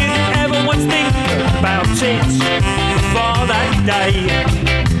 Didn't ever once think about it before that day.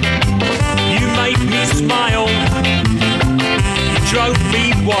 You made me smile, you drove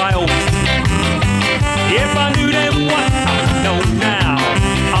me wild. If I knew then what I know now,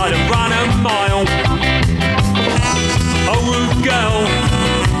 I'd have run a mile. Oh, rude girl,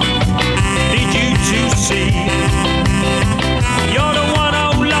 need you to see, you're the one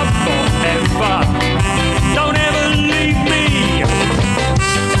I'll love forever. Don't ever leave me.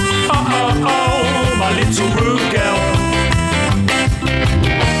 Oh, my little rude girl.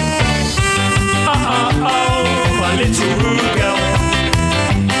 Oh, my little rude girl.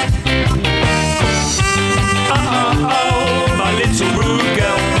 Oh, my little rude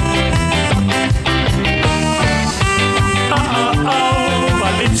girl. Oh, my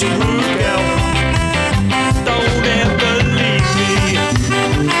little rude girl. Don't ever leave me.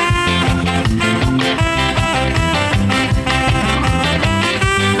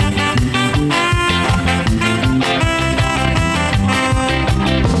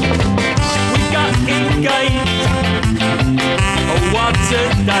 We got engaged, oh what a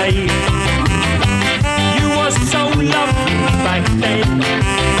day. You were so lovely back then,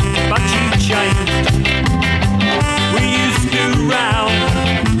 but you changed. We used to row,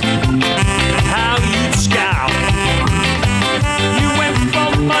 how you'd scowl. You went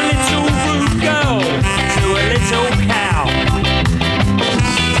from a little rude girl to a little cow.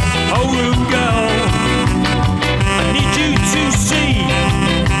 Oh rude girl, I need you to see,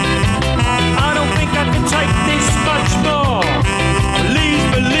 I don't think I can take this much more. Please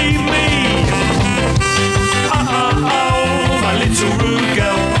believe me. Oh, my little rude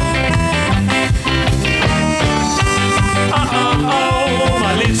girl. Oh,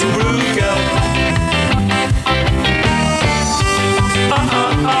 my little rude girl.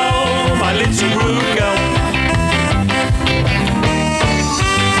 Oh, my little rude girl.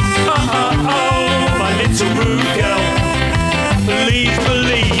 Oh, my little rude girl. Please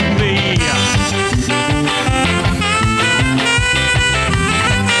believe me.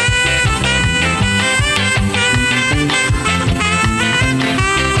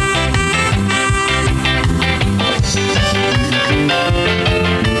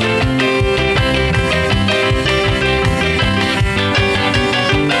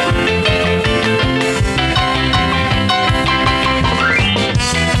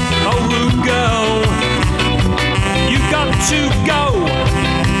 Oh, rude girl, you got to go.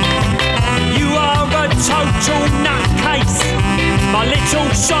 You are a total nutcase, my little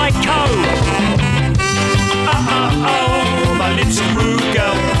psycho. Oh, my little rude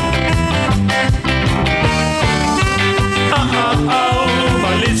girl. Oh,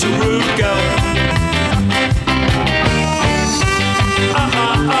 my little rude girl.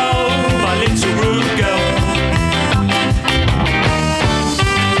 Oh, my little rude girl.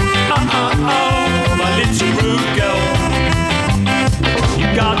 Oh, my little rude girl. You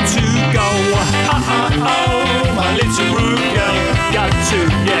got to go. Oh, my little rude girl. Got to,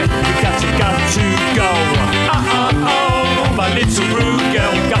 yeah, you got to go. Oh, my little rude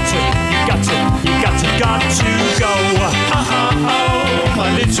girl. Got to, you got to go. Oh, my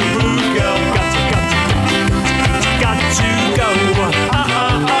little rude girl. Got to go.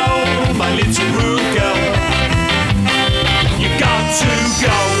 Oh, my little rude girl. You got to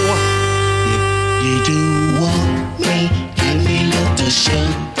go. You do want me, give me little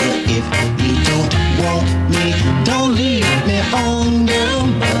sugar. If you don't want me, don't leave me on down.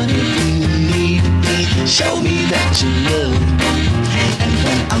 But if you need me, show me that you love me. And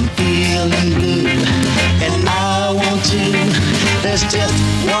when I'm feeling blue and I want you, there's just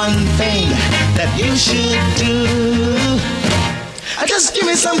one thing that you should do. Just give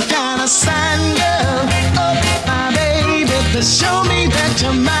me some kind of sign, girl. Oh, my baby, just show me that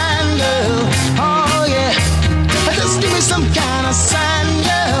you're mine, girl. Oh, yeah. Just give me some kind of sign,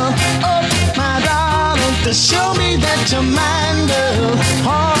 girl. Oh, my darling, just show me that you're mine, girl.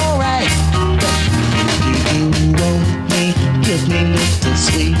 All right. If you want me, give me little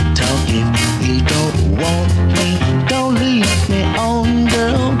sweet talk. If you don't want me, don't leave me on,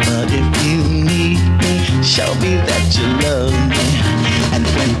 girl. But if you need me, show me that you love me. And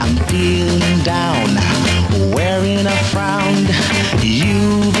when I'm feeling down, wearing a frown,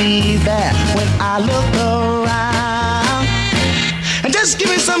 you'll be there when I look around.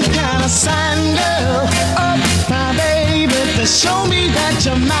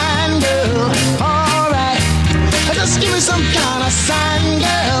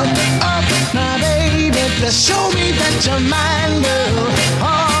 show me that you're mine, girl.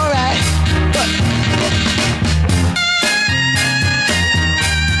 Alright,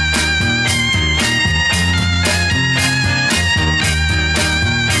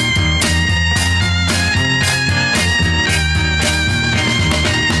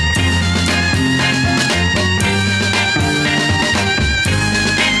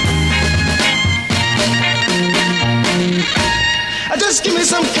 just give me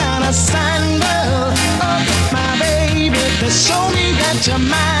some kind of sign, girl. Oh, my baby, to show me that you're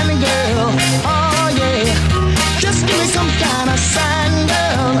mine, girl. Oh, yeah. Just give me some kind of sign,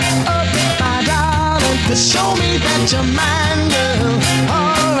 girl. Oh, my darling, to show me that you're mine, girl.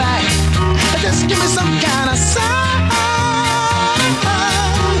 All right. Just give me some kind of sign.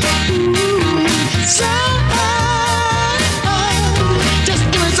 Sign. Just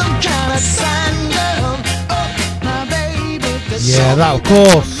give me some kind of sign, girl. Yeah, that of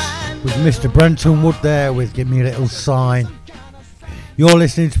course was Mr. Brenton Wood there with Give Me a Little Sign. You're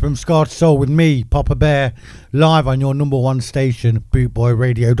listening to From Scar to Soul with me, Poppa Bear, live on your number one station,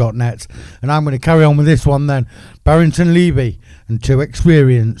 bootboyradio.net. And I'm going to carry on with this one then. Barrington Levy and Too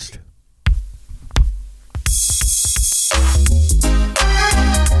Experienced.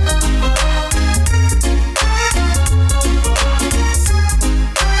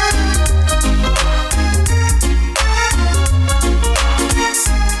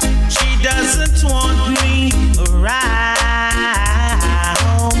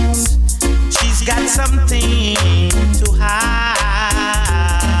 Something to hide.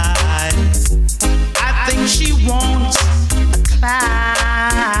 I think she wants a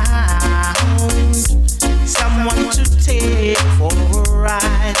clown, someone to take for a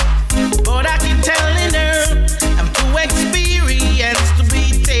ride. But I keep telling her I'm too experienced to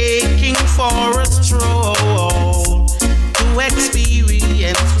be taking for a stroll. Too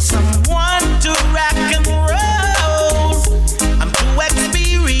experienced for someone to rock and roll. I'm too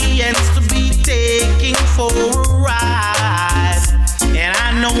experienced to be taking for a ride, and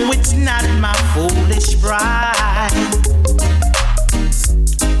I know it's not my foolish bride.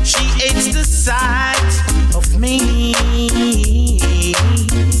 She hates the sight of me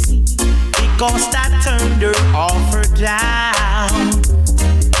because I turned her off or down.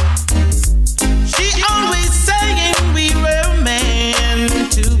 She always saying we were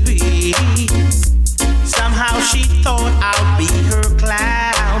meant to be. Somehow she thought I'd be her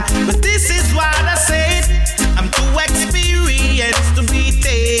clown, but this is what I said. I'm too experienced to be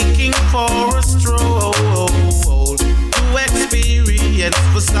taking for a stroll. Too experienced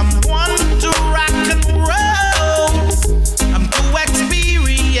for someone to rock and roll. I'm too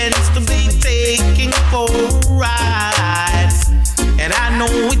experienced to be taking for a ride, and I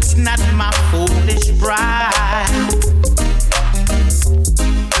know it's not my foolish bride.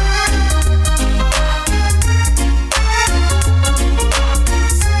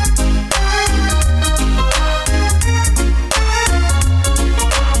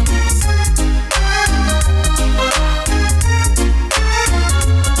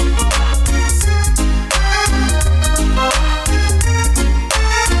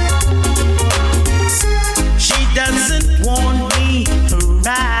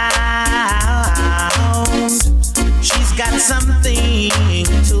 Something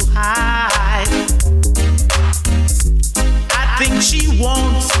to hide. I think she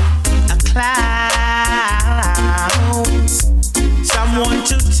wants a clown, someone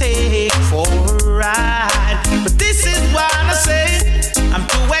to take for a ride. But this is what I say. I'm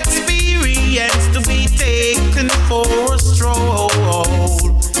too experienced to be taken for a stroll.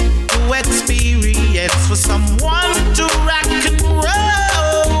 Too experienced for someone to rock and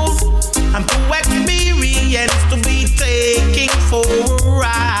roll. I'm too experienced to be taking for a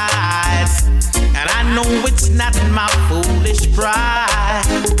ride, and I know it's not my foolish pride.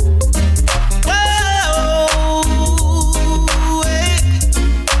 Whoa,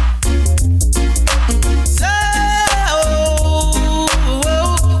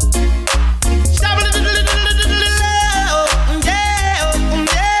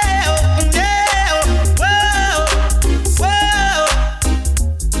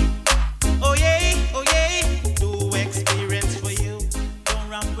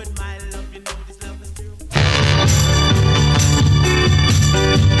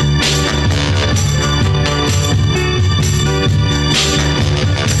 hey.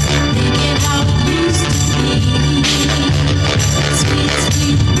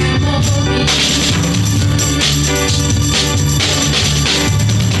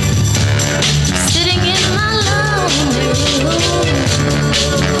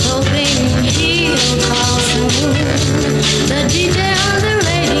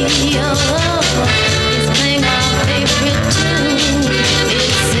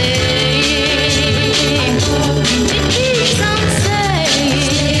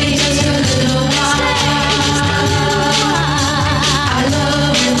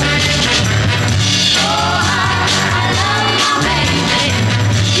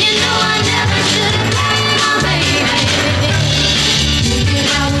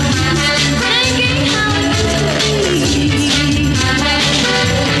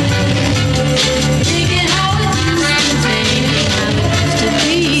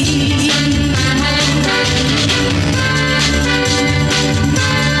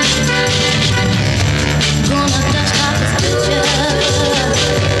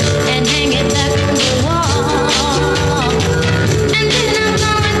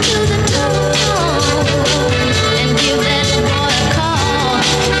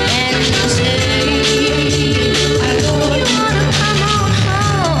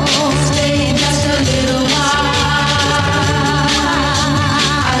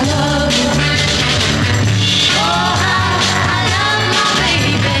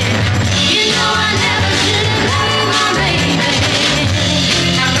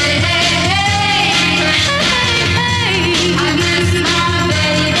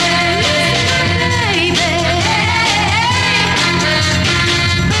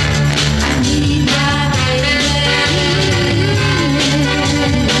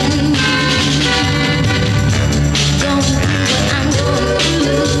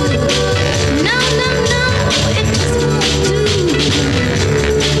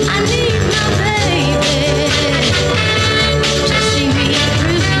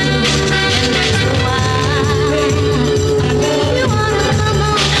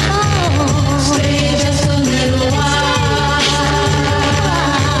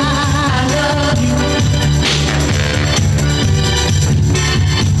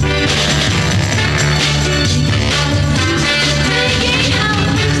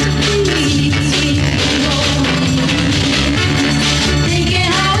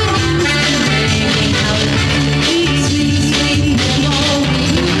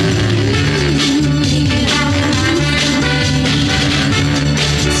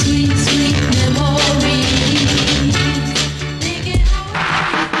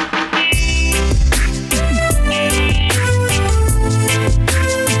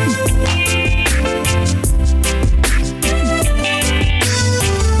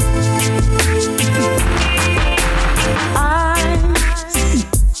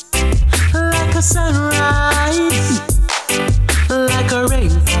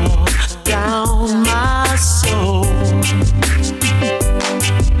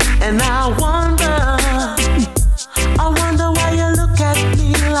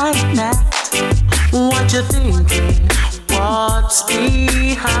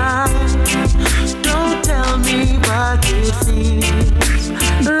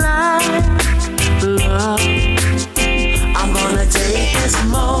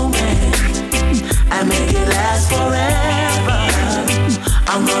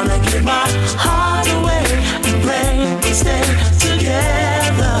 I'm gonna give my heart away and pray we stay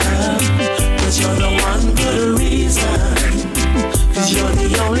together. Cause you're the one good reason. Cause you're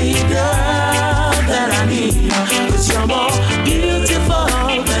the only girl that I need. Cause you're more beautiful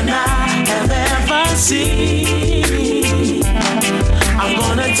than I have ever seen. I'm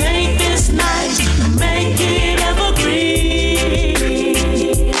gonna take this night and make it evergreen.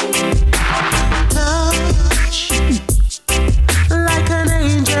 Touch like an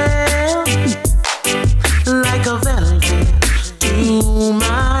angel, like a velvet to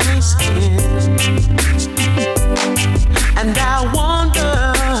my skin. And I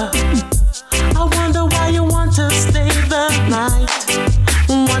wonder why you want to stay the night.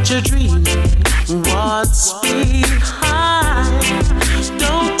 What you're dreaming, what's behind.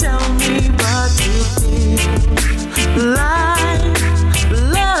 Don't tell me what you feel like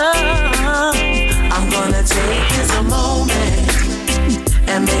love. I'm gonna take this a moment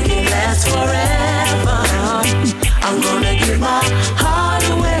and make it last forever. I'm gonna give my heart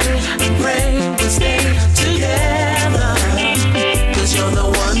away and pray we stay together. Cause you're the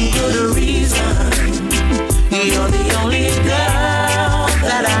one good reason. You're the only girl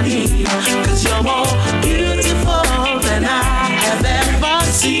that I need. Cause you're more beautiful than I have ever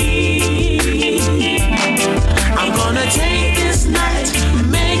seen. I'm gonna take this night,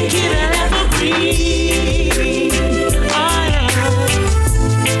 make it an evergreen.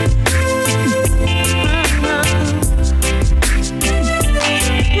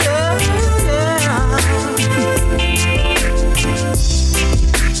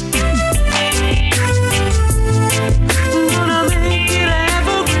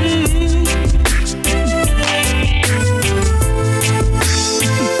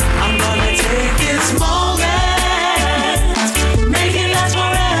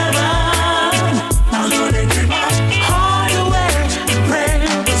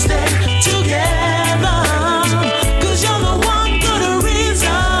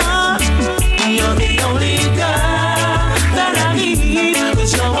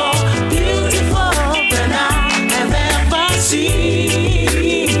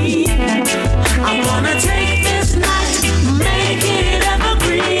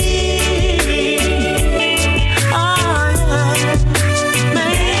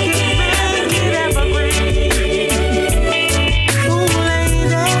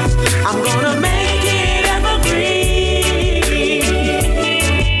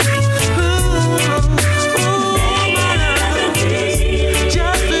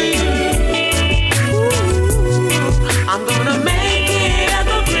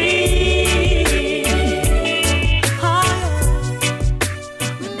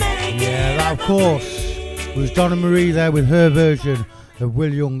 Oh, Donna Marie there with her version of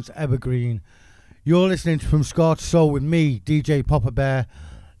Will Young's Evergreen. You're listening to From Scar to Soul with me, DJ Poppa Bear,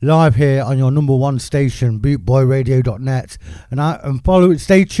 live here on your number one station, bootboyradio.net. And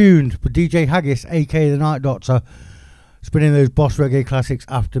stay tuned for DJ Haggis, aka the Night Doctor, spinning those boss reggae classics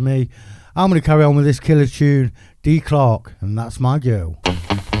after me. I'm going to carry on with this killer tune, D. Clark, and that's my girl.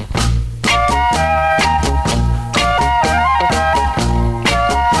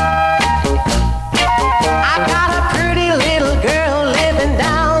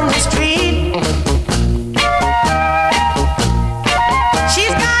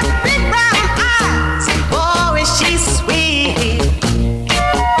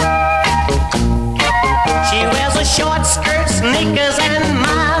 Short skirts, sneakers, and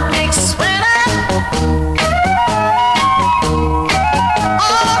my big sweater.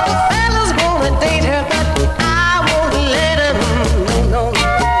 All the fellas wanna date her, but I won't let them know.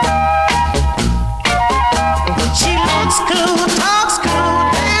 She looks cool, talks cool,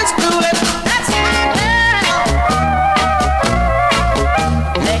 dance to it. That's my girl.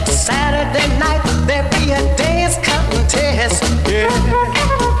 Next Saturday night there'll be a dance contest. Yeah.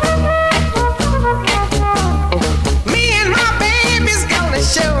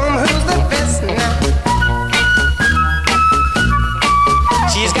 Show 'em who's the best now.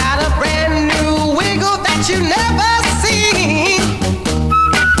 She's got a brand new wiggle that you never seen.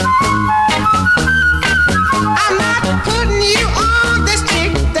 I'm not putting you on, this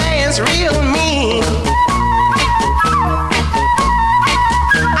chick dance real mean.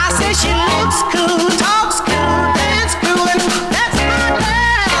 I said she looks cool, talks cool, dance cool, and that's my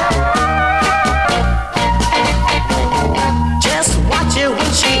girl. Just watch it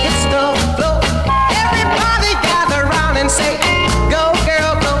when she hits the floor. Everybody gather around and say, go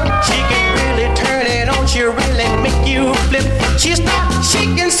girl, go. She can really turn it on, she really means.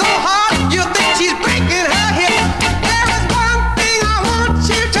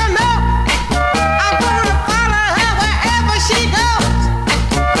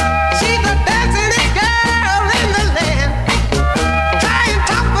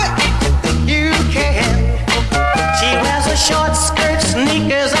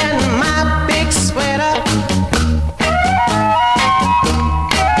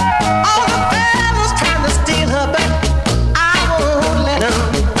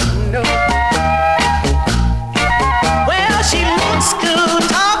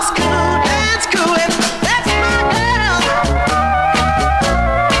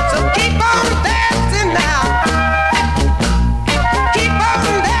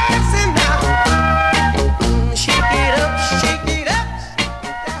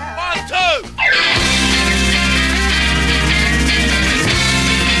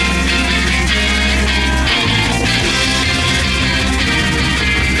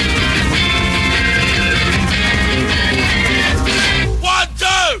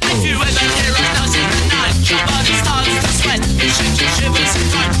 shivers and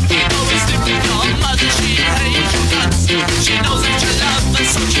fright. Always live with your mother, she hates your guts. She knows that you love her,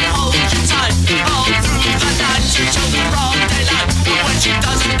 so she holds you tight all through the night until the broad daylight. But when she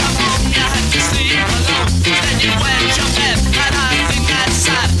doesn't come home, you have to sleep alone. Then you wet your bed, and I think that's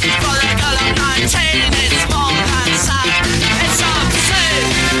sad. For a girl of 19, it's more than sad. It's absurd.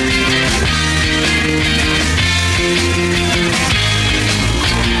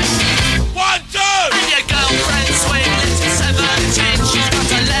 One, two! And your girlfriend's sweet little 17. She's got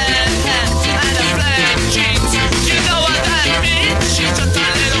a lead hand and a flared jeans. You know what that means? She's just a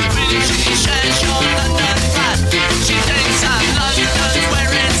little bitch. She shares your London flat. She thinks that London's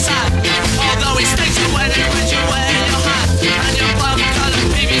where it's at. Although it stinks of wedding when you wear your hat and your plum-coloured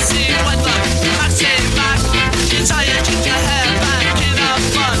PVC wetlock. Maxi Mac, you tie your ginger hair back in a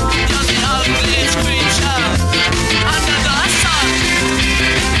bun. You're the ugliest creature under the sun.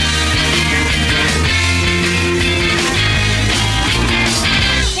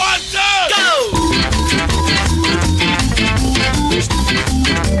 One, two, go!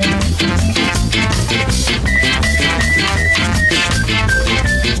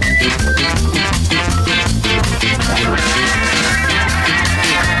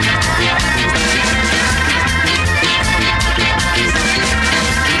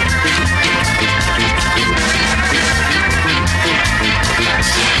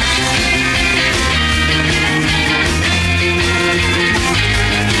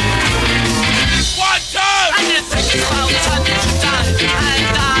 One, two! And you think it's about time that you die,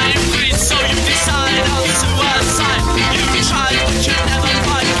 and I'm free, so you decide on suicide. You tried, but you never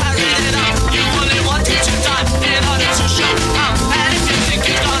quite carried it out. You only wanted to die in order to show up. And if you think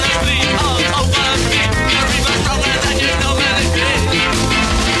you're gonna bleed all over me, you're even stronger than you normally be.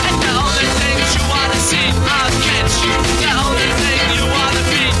 And the only things you wanna see are kids. The only thing you wanna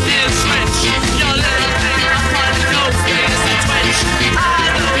be is rich. Your little thing, I find those things that twitch. I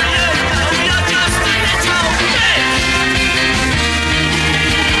know you're just a little bitch.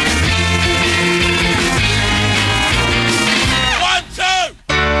 One, two!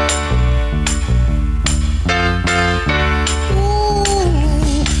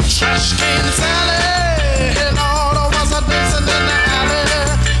 Trash can Sally, and all of us are dancing in the alley.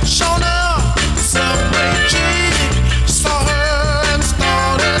 Shona, subway chick, saw her and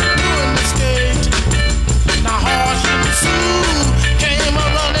started doing the skate. Now Horse and Sue came a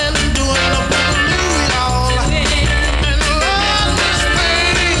running, doing the boogaloo, y'all. And love this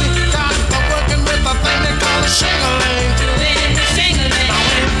thing got to working with a thing they call a shingling. Now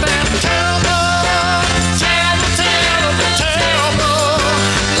ain't that terrible, terrible, terrible, terrible?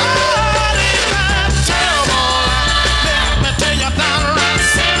 Lord, ain't that terrible? Let me tell you, downright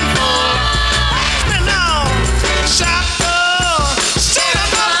sinful. Watch me now, shotgun, shut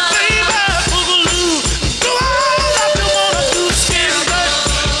up, baby, boogaloo. Do all that you wanna do, skinny girl.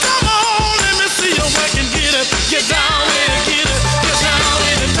 Come on, let me see you work and get it. Get down with it, get it, get down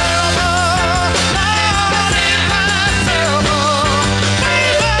with it, terrible. Lord, ain't that terrible?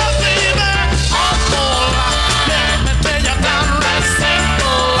 Baby, baby, awful. Let me tell you, downright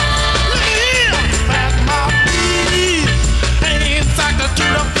sinful. Look here, back my feet. Ain't factor to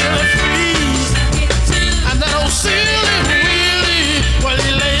the Philly freeze. And that old silly Willie, well,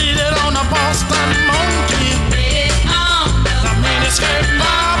 he laid it on a Boston monkey. I mean, it's hurt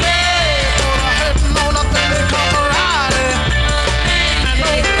Bobby, put a hurtin' on a thing they call karate. And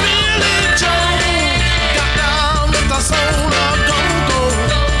old Billy Joe got down with the soul of go-go.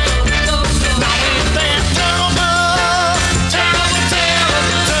 Now ain't that terrible, terrible,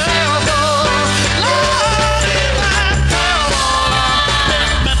 terrible, terrible? Lord, ain't that terrible?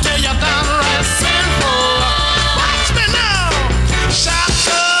 Let me tell you, downright sinful. Watch me now,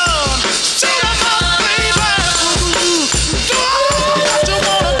 shotgun, shoot 'em up, baby, ooh. Do all that you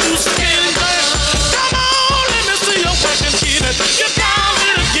wanna do, skinny girl. Come on, let me see you work and get it. Get down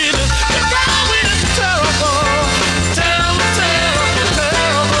with it, get it. Get down with it, terrible, terrible, terrible,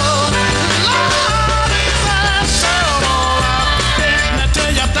 terrible. Lord, ain't that terrible? Let me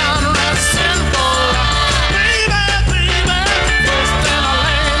tell you, downright sinful. Baby, baby, first in a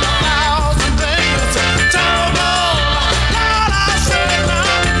land of thousand days. Terrible, Lord, I say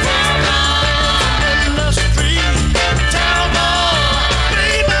now, in the street. Terrible,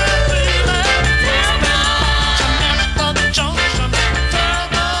 baby, baby, Jamaica Junction.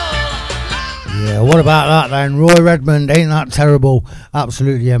 Terrible. Yeah, what about that then? Roy Redmond, Ain't That Terrible?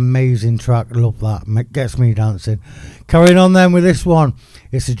 Absolutely amazing track. Love that. Gets me dancing. Carrying on then with this one.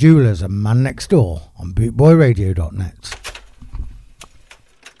 It's the Jewelers and Man Next Door on bootboyradio.net.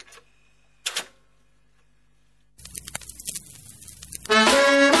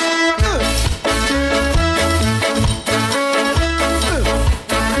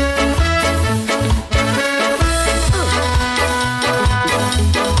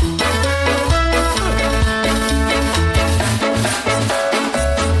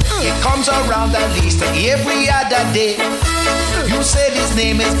 day. You said his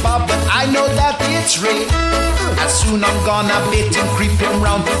name is Bob, but I know that it's Ray. As soon I'm gonna bait him, creep him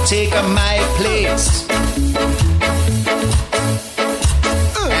round to take my place.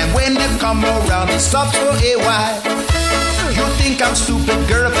 And when they come around, he stops for a while. You think I'm stupid,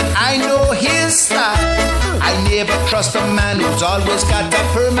 girl, but I know his style. I never trust a man who's always got a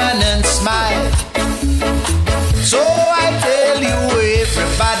permanent smile. So I tell you,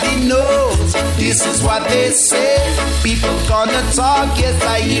 everybody knows this is what they say. People gonna talk, yes,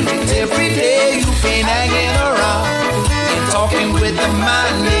 I hear it every day. You've been hanging around and talking with the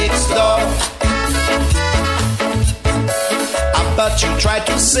man next door. But you tried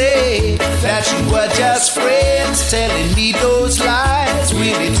to say that you were just friends, telling me those lies.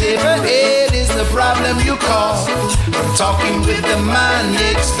 Will it ever end is the problem you cause from talking with the man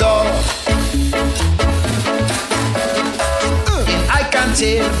next door. And I can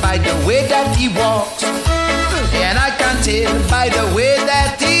tell by the way that he walks, and I can tell by the way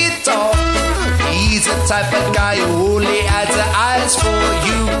that he talks. He's the type of guy who only has the eyes for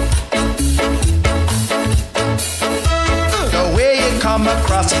you. Come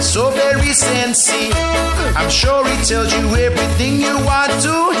across, he's so very sincere. I'm sure he tells you everything you want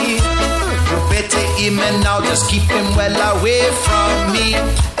to hear. You better him and now just keep him well away from me.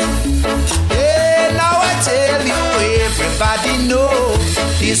 Yeah, now I tell you, everybody knows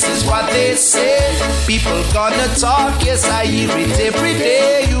this is what they say. People gonna talk, yes, I hear it every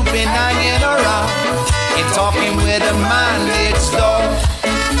day. You've been hanging around and talking with a man next door.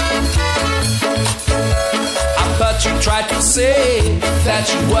 But you tried to say that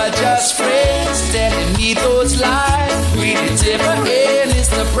you were just friends, telling me those lies. Will it ever end is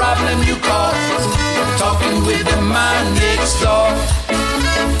the problem you cause from talking with the man next door.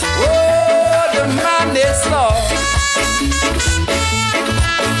 Oh, the man next door.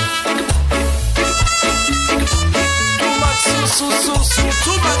 Too much,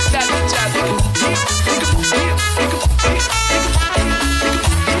 too much that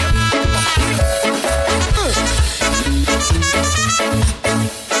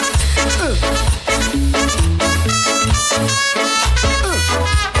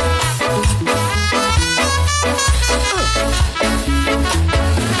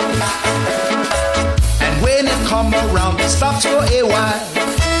stops for a while.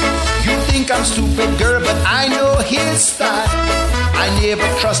 You think I'm stupid, girl, but I know his style. I never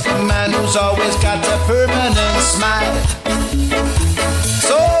trust a man who's always got a permanent smile.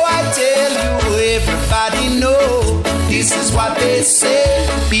 So I tell you, everybody know this is what they say.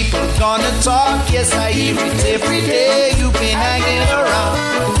 People gonna talk, yes, I hear it every day. You've been hanging around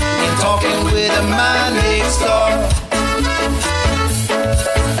and talking with a man next door.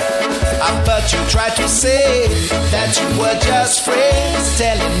 But you tried to say that you were just friends,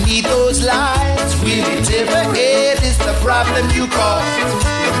 telling me those lies. Will it ever end is the problem you cause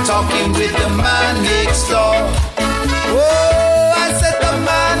from talking with the man next door. Oh, I said the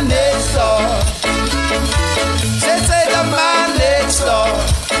man next door. Say the man next door.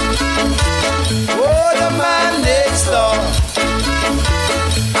 Oh, the man next door.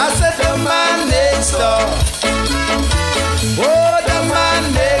 I said the man next door. Oh, the man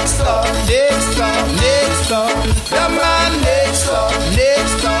next door, next door, next door. The man next door,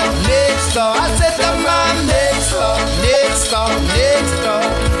 next door, next door. I said the man next door, next door, next door.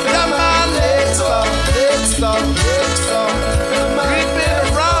 The man next door, next door, next door. Creeping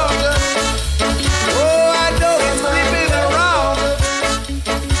around. Oh, I know it's creeping around.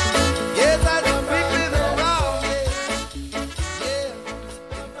 Yes, I know creeping around.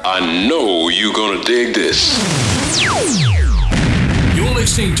 I know you're gonna dig this. You're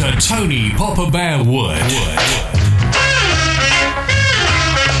listening to Tony Poppa Bear Wood.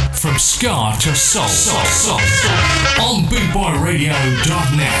 From Ska to Soul. On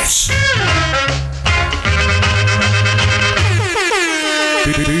bootboyradio.net.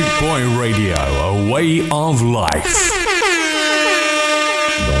 Bootboy Radio, a way of life.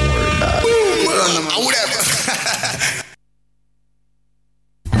 Don't worry about it. Whatever.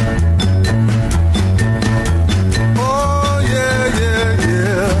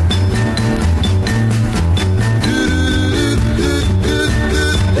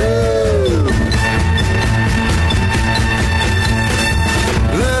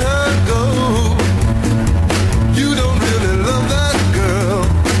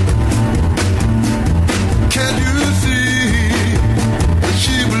 Can you see that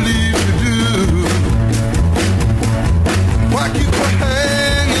she believes you do?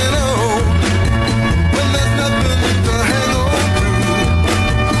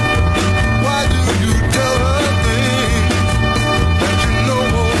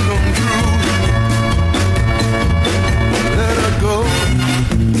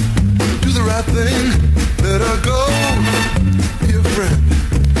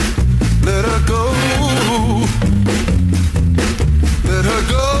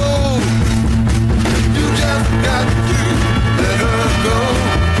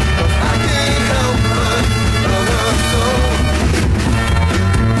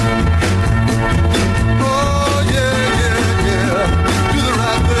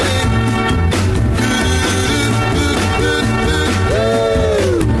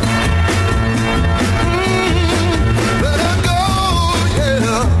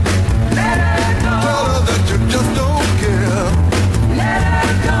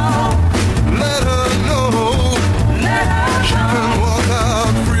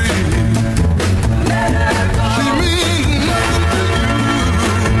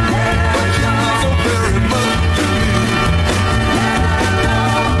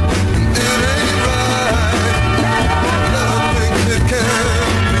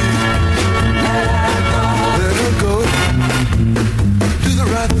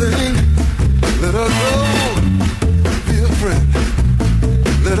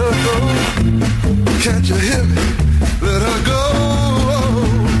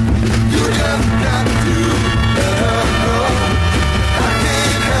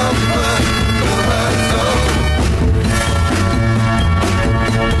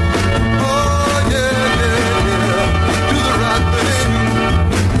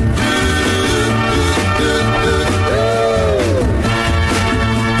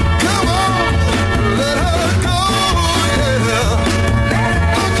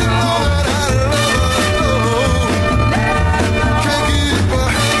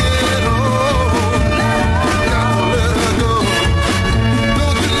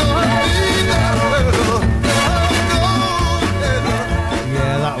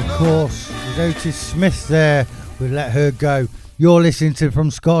 Otis Smith there with Let Her Go. You're listening to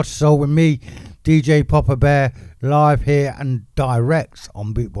From Scar to Soul with me, DJ Poppa Bear, live here and direct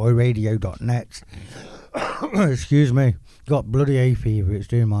on bootboyradio.net. Excuse me, got bloody hay fever, it's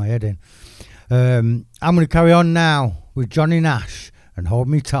doing my head in. I'm going to carry on now with Johnny Nash and Hold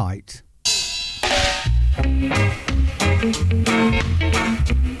Me Tight.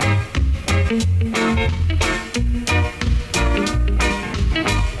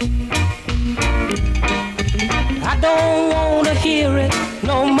 I don't wanna hear it,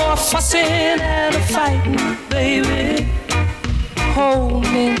 no more fussing and a fighting, baby. Hold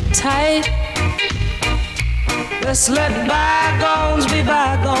me tight. Let's let bygones be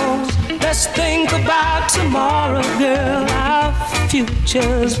bygones. Let's think about tomorrow, girl. Our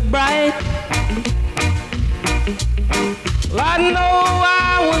future's bright. Well, I know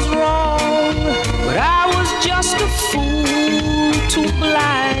I was wrong, but I was just a fool, too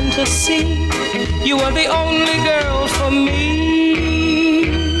blind to see you were the only girl for me.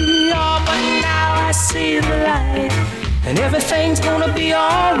 Oh, but now I see the light, and everything's gonna be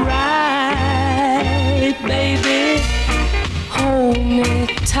alright, baby. Hold me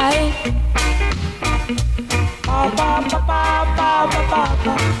tight.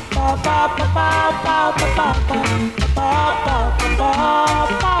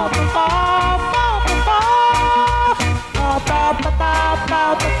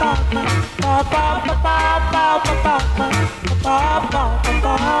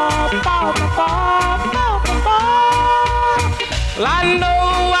 Well, I know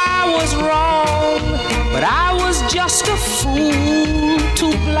I was wrong, but I was just a fool,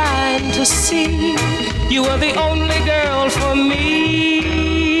 too blind to see you were the only girl for me.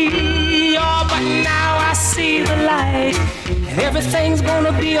 Oh, but now I see the light, and everything's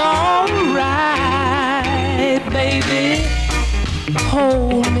gonna be alright, baby.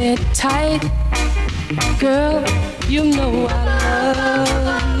 Hold me tight, girl, you know I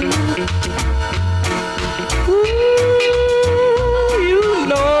love you. Ooh, you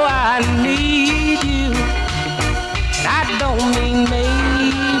know I need you. I don't mean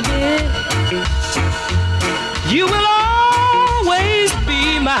maybe. You will always be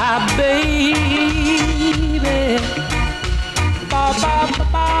my baby. Ba ba ba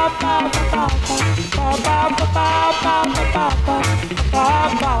ba ba ba ba ba ba ba ba ba.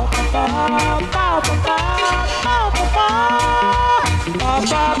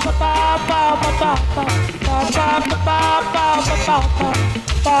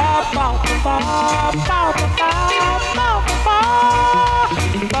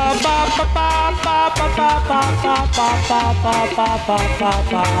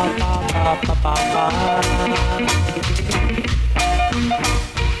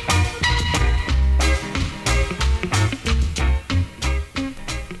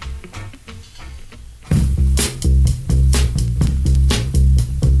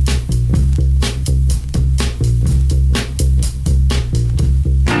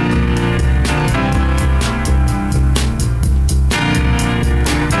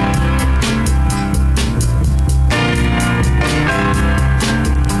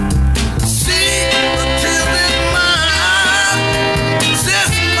 See the tears in my eyes.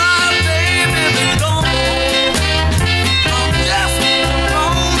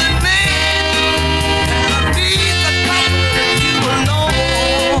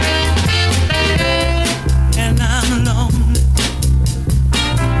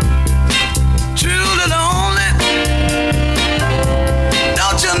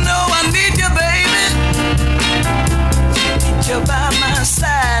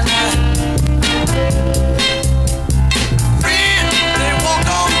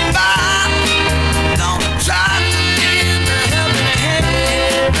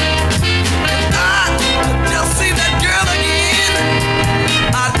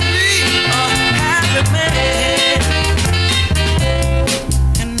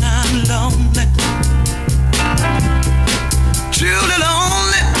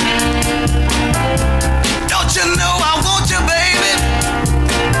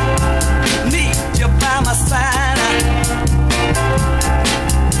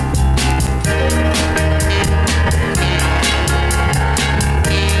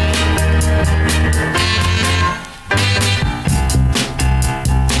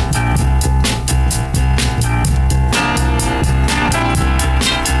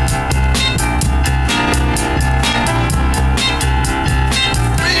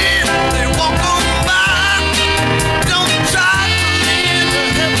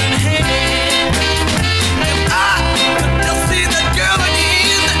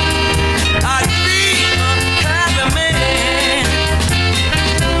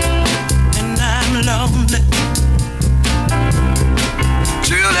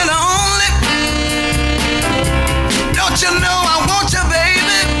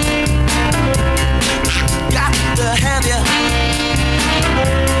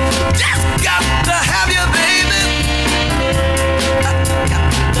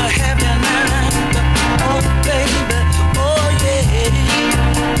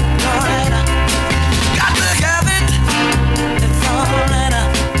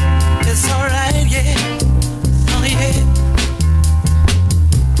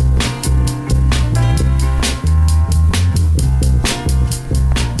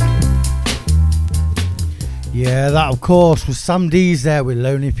 Yeah, that of course was Sam Dees there with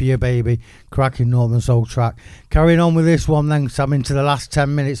Lonely for You Baby, cracking Northern Soul track. Carrying on with this one then, 'cause I'm into the last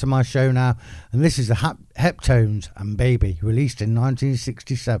 10 minutes of my show now, and this is the Heptones and Baby, released in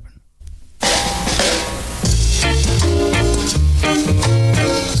 1967.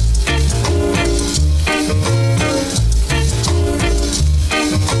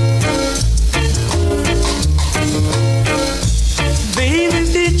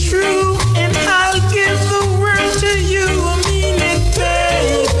 Baby, be true, and I'll give the world to you. I mean it,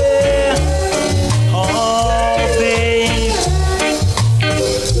 baby. Oh, babe.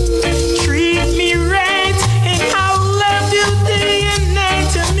 Treat me right, and I'll love you day and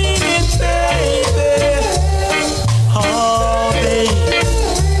night. I mean it, baby. Oh, babe.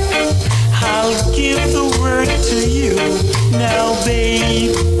 I'll give the word to you now,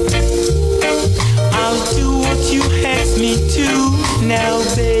 babe. I'll do what you ask me to now,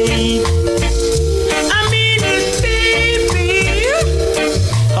 babe. I mean it, baby.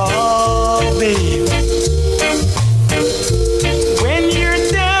 Oh, babe. When you're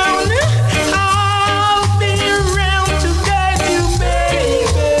down, I'll be around to guide you,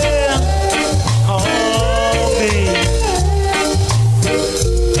 baby. Oh, babe.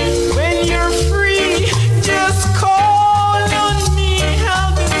 When you're free, just call on me.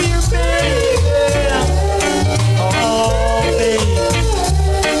 I'll be your baby. Oh, babe.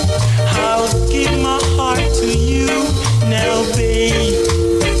 I'll give my heart to you now, babe.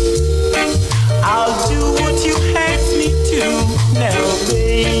 I'll do what you ask me to now,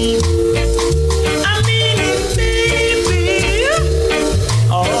 babe. I mean it, baby.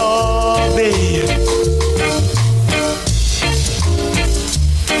 Oh, babe.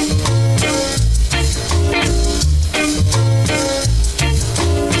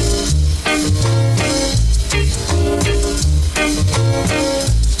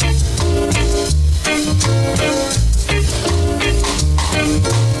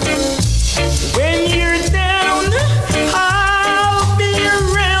 When you're down, I'll be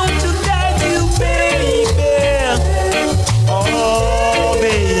around to guide you, baby. Oh,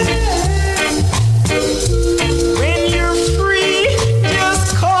 baby. When you're free, just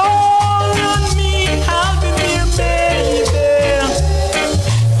call on me. I'll be your baby.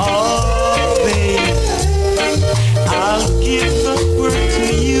 Oh, baby. I'll give the word to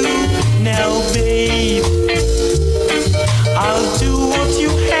you now, babe. I'll do what you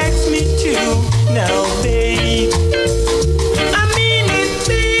ask me to now, babe. I mean it,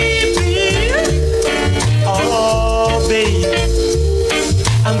 baby. Oh, babe.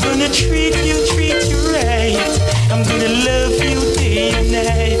 I'm gonna treat you right. I'm gonna love you day and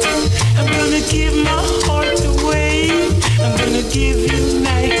night. I'm gonna give my heart away. I'm gonna give you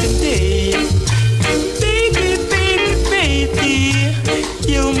night and day. Baby, baby, baby,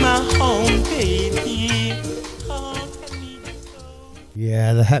 you're my home, baby. Oh, I need you so.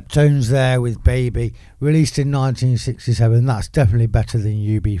 Yeah, the Heptones there with Baby, released in 1967. That's definitely better than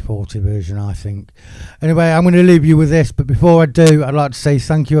UB40 version, I think. Anyway, I'm going to leave you with this, but before I do, I'd like to say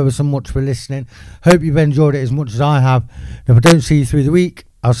thank you ever so much for listening. Hope you've enjoyed it as much as I have. If I don't see you through the week,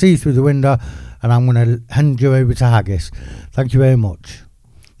 I'll see you through the window, and I'm going to hand you over to Haggis. Thank you very much.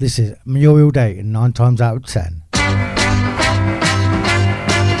 This is Muriel Dayton, 9 times out of 10. 9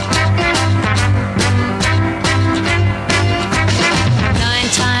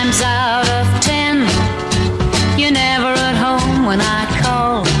 times out of 10, you're never at home when I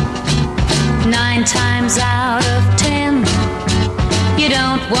call. 9 times out of 10, you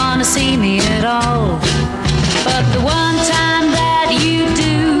don't want to see me at all. But the one time that you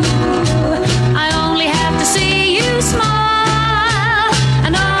do, I only have to see you smile.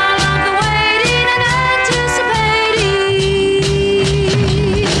 And all of the waiting and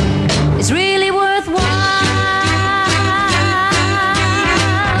anticipating is really worthwhile.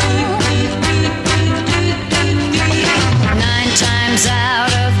 9 times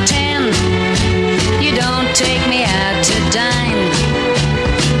out of 10, you don't take me out to dine.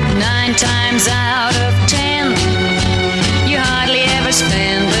 9 times out of 10, you hardly ever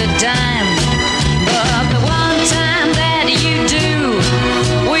spend a dime. But the one time that you do,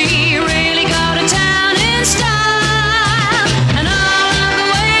 we really go to town in style. And all of the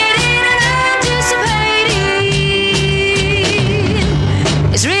waiting and anticipating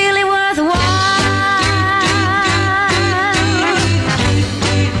is really worthwhile.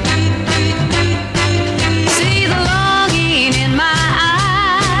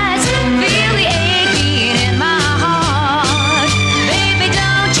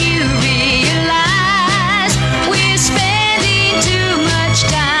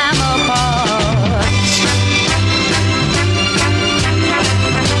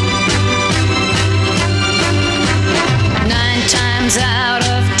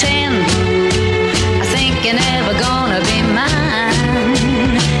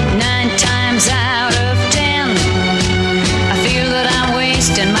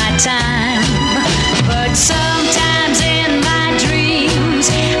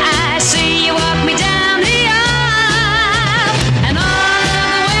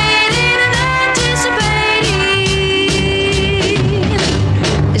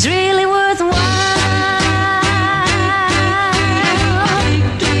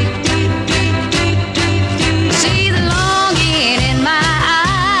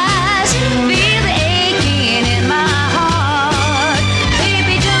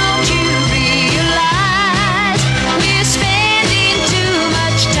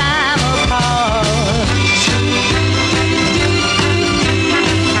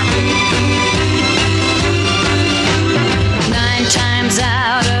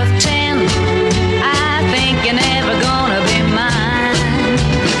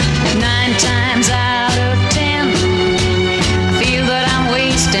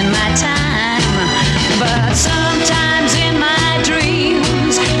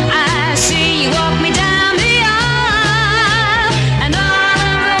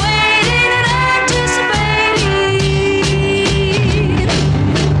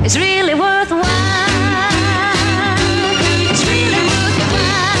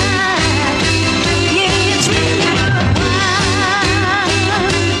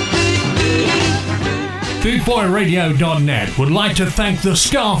 BootboyRadio.net would like to thank the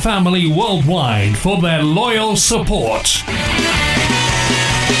Scar family worldwide for their loyal support. Loyal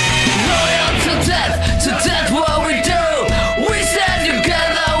to death what we do. We stand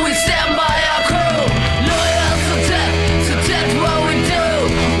together, we stand by our crew. Loyal to death what we do.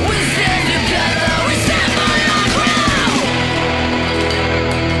 We stand together, we stand by our crew.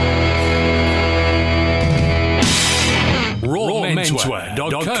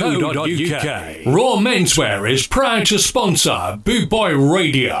 rawmenswear.co.uk. Raw Menswear is proud to sponsor Boot Boy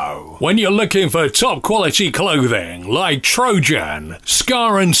Radio. When you're looking for top quality clothing like Trojan,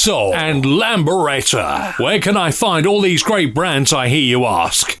 Scar and Soul, and Lamberetta, where can I find all these great brands, I hear you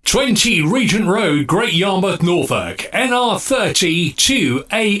ask? 20 Regent Road, Great Yarmouth, Norfolk, NR30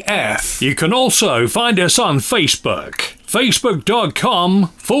 2AF. You can also find us on Facebook.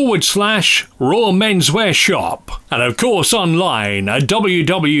 Facebook.com/Raw Menswear Shop. And of course online at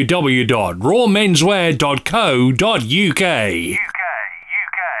www.rawmenswear.co.uk.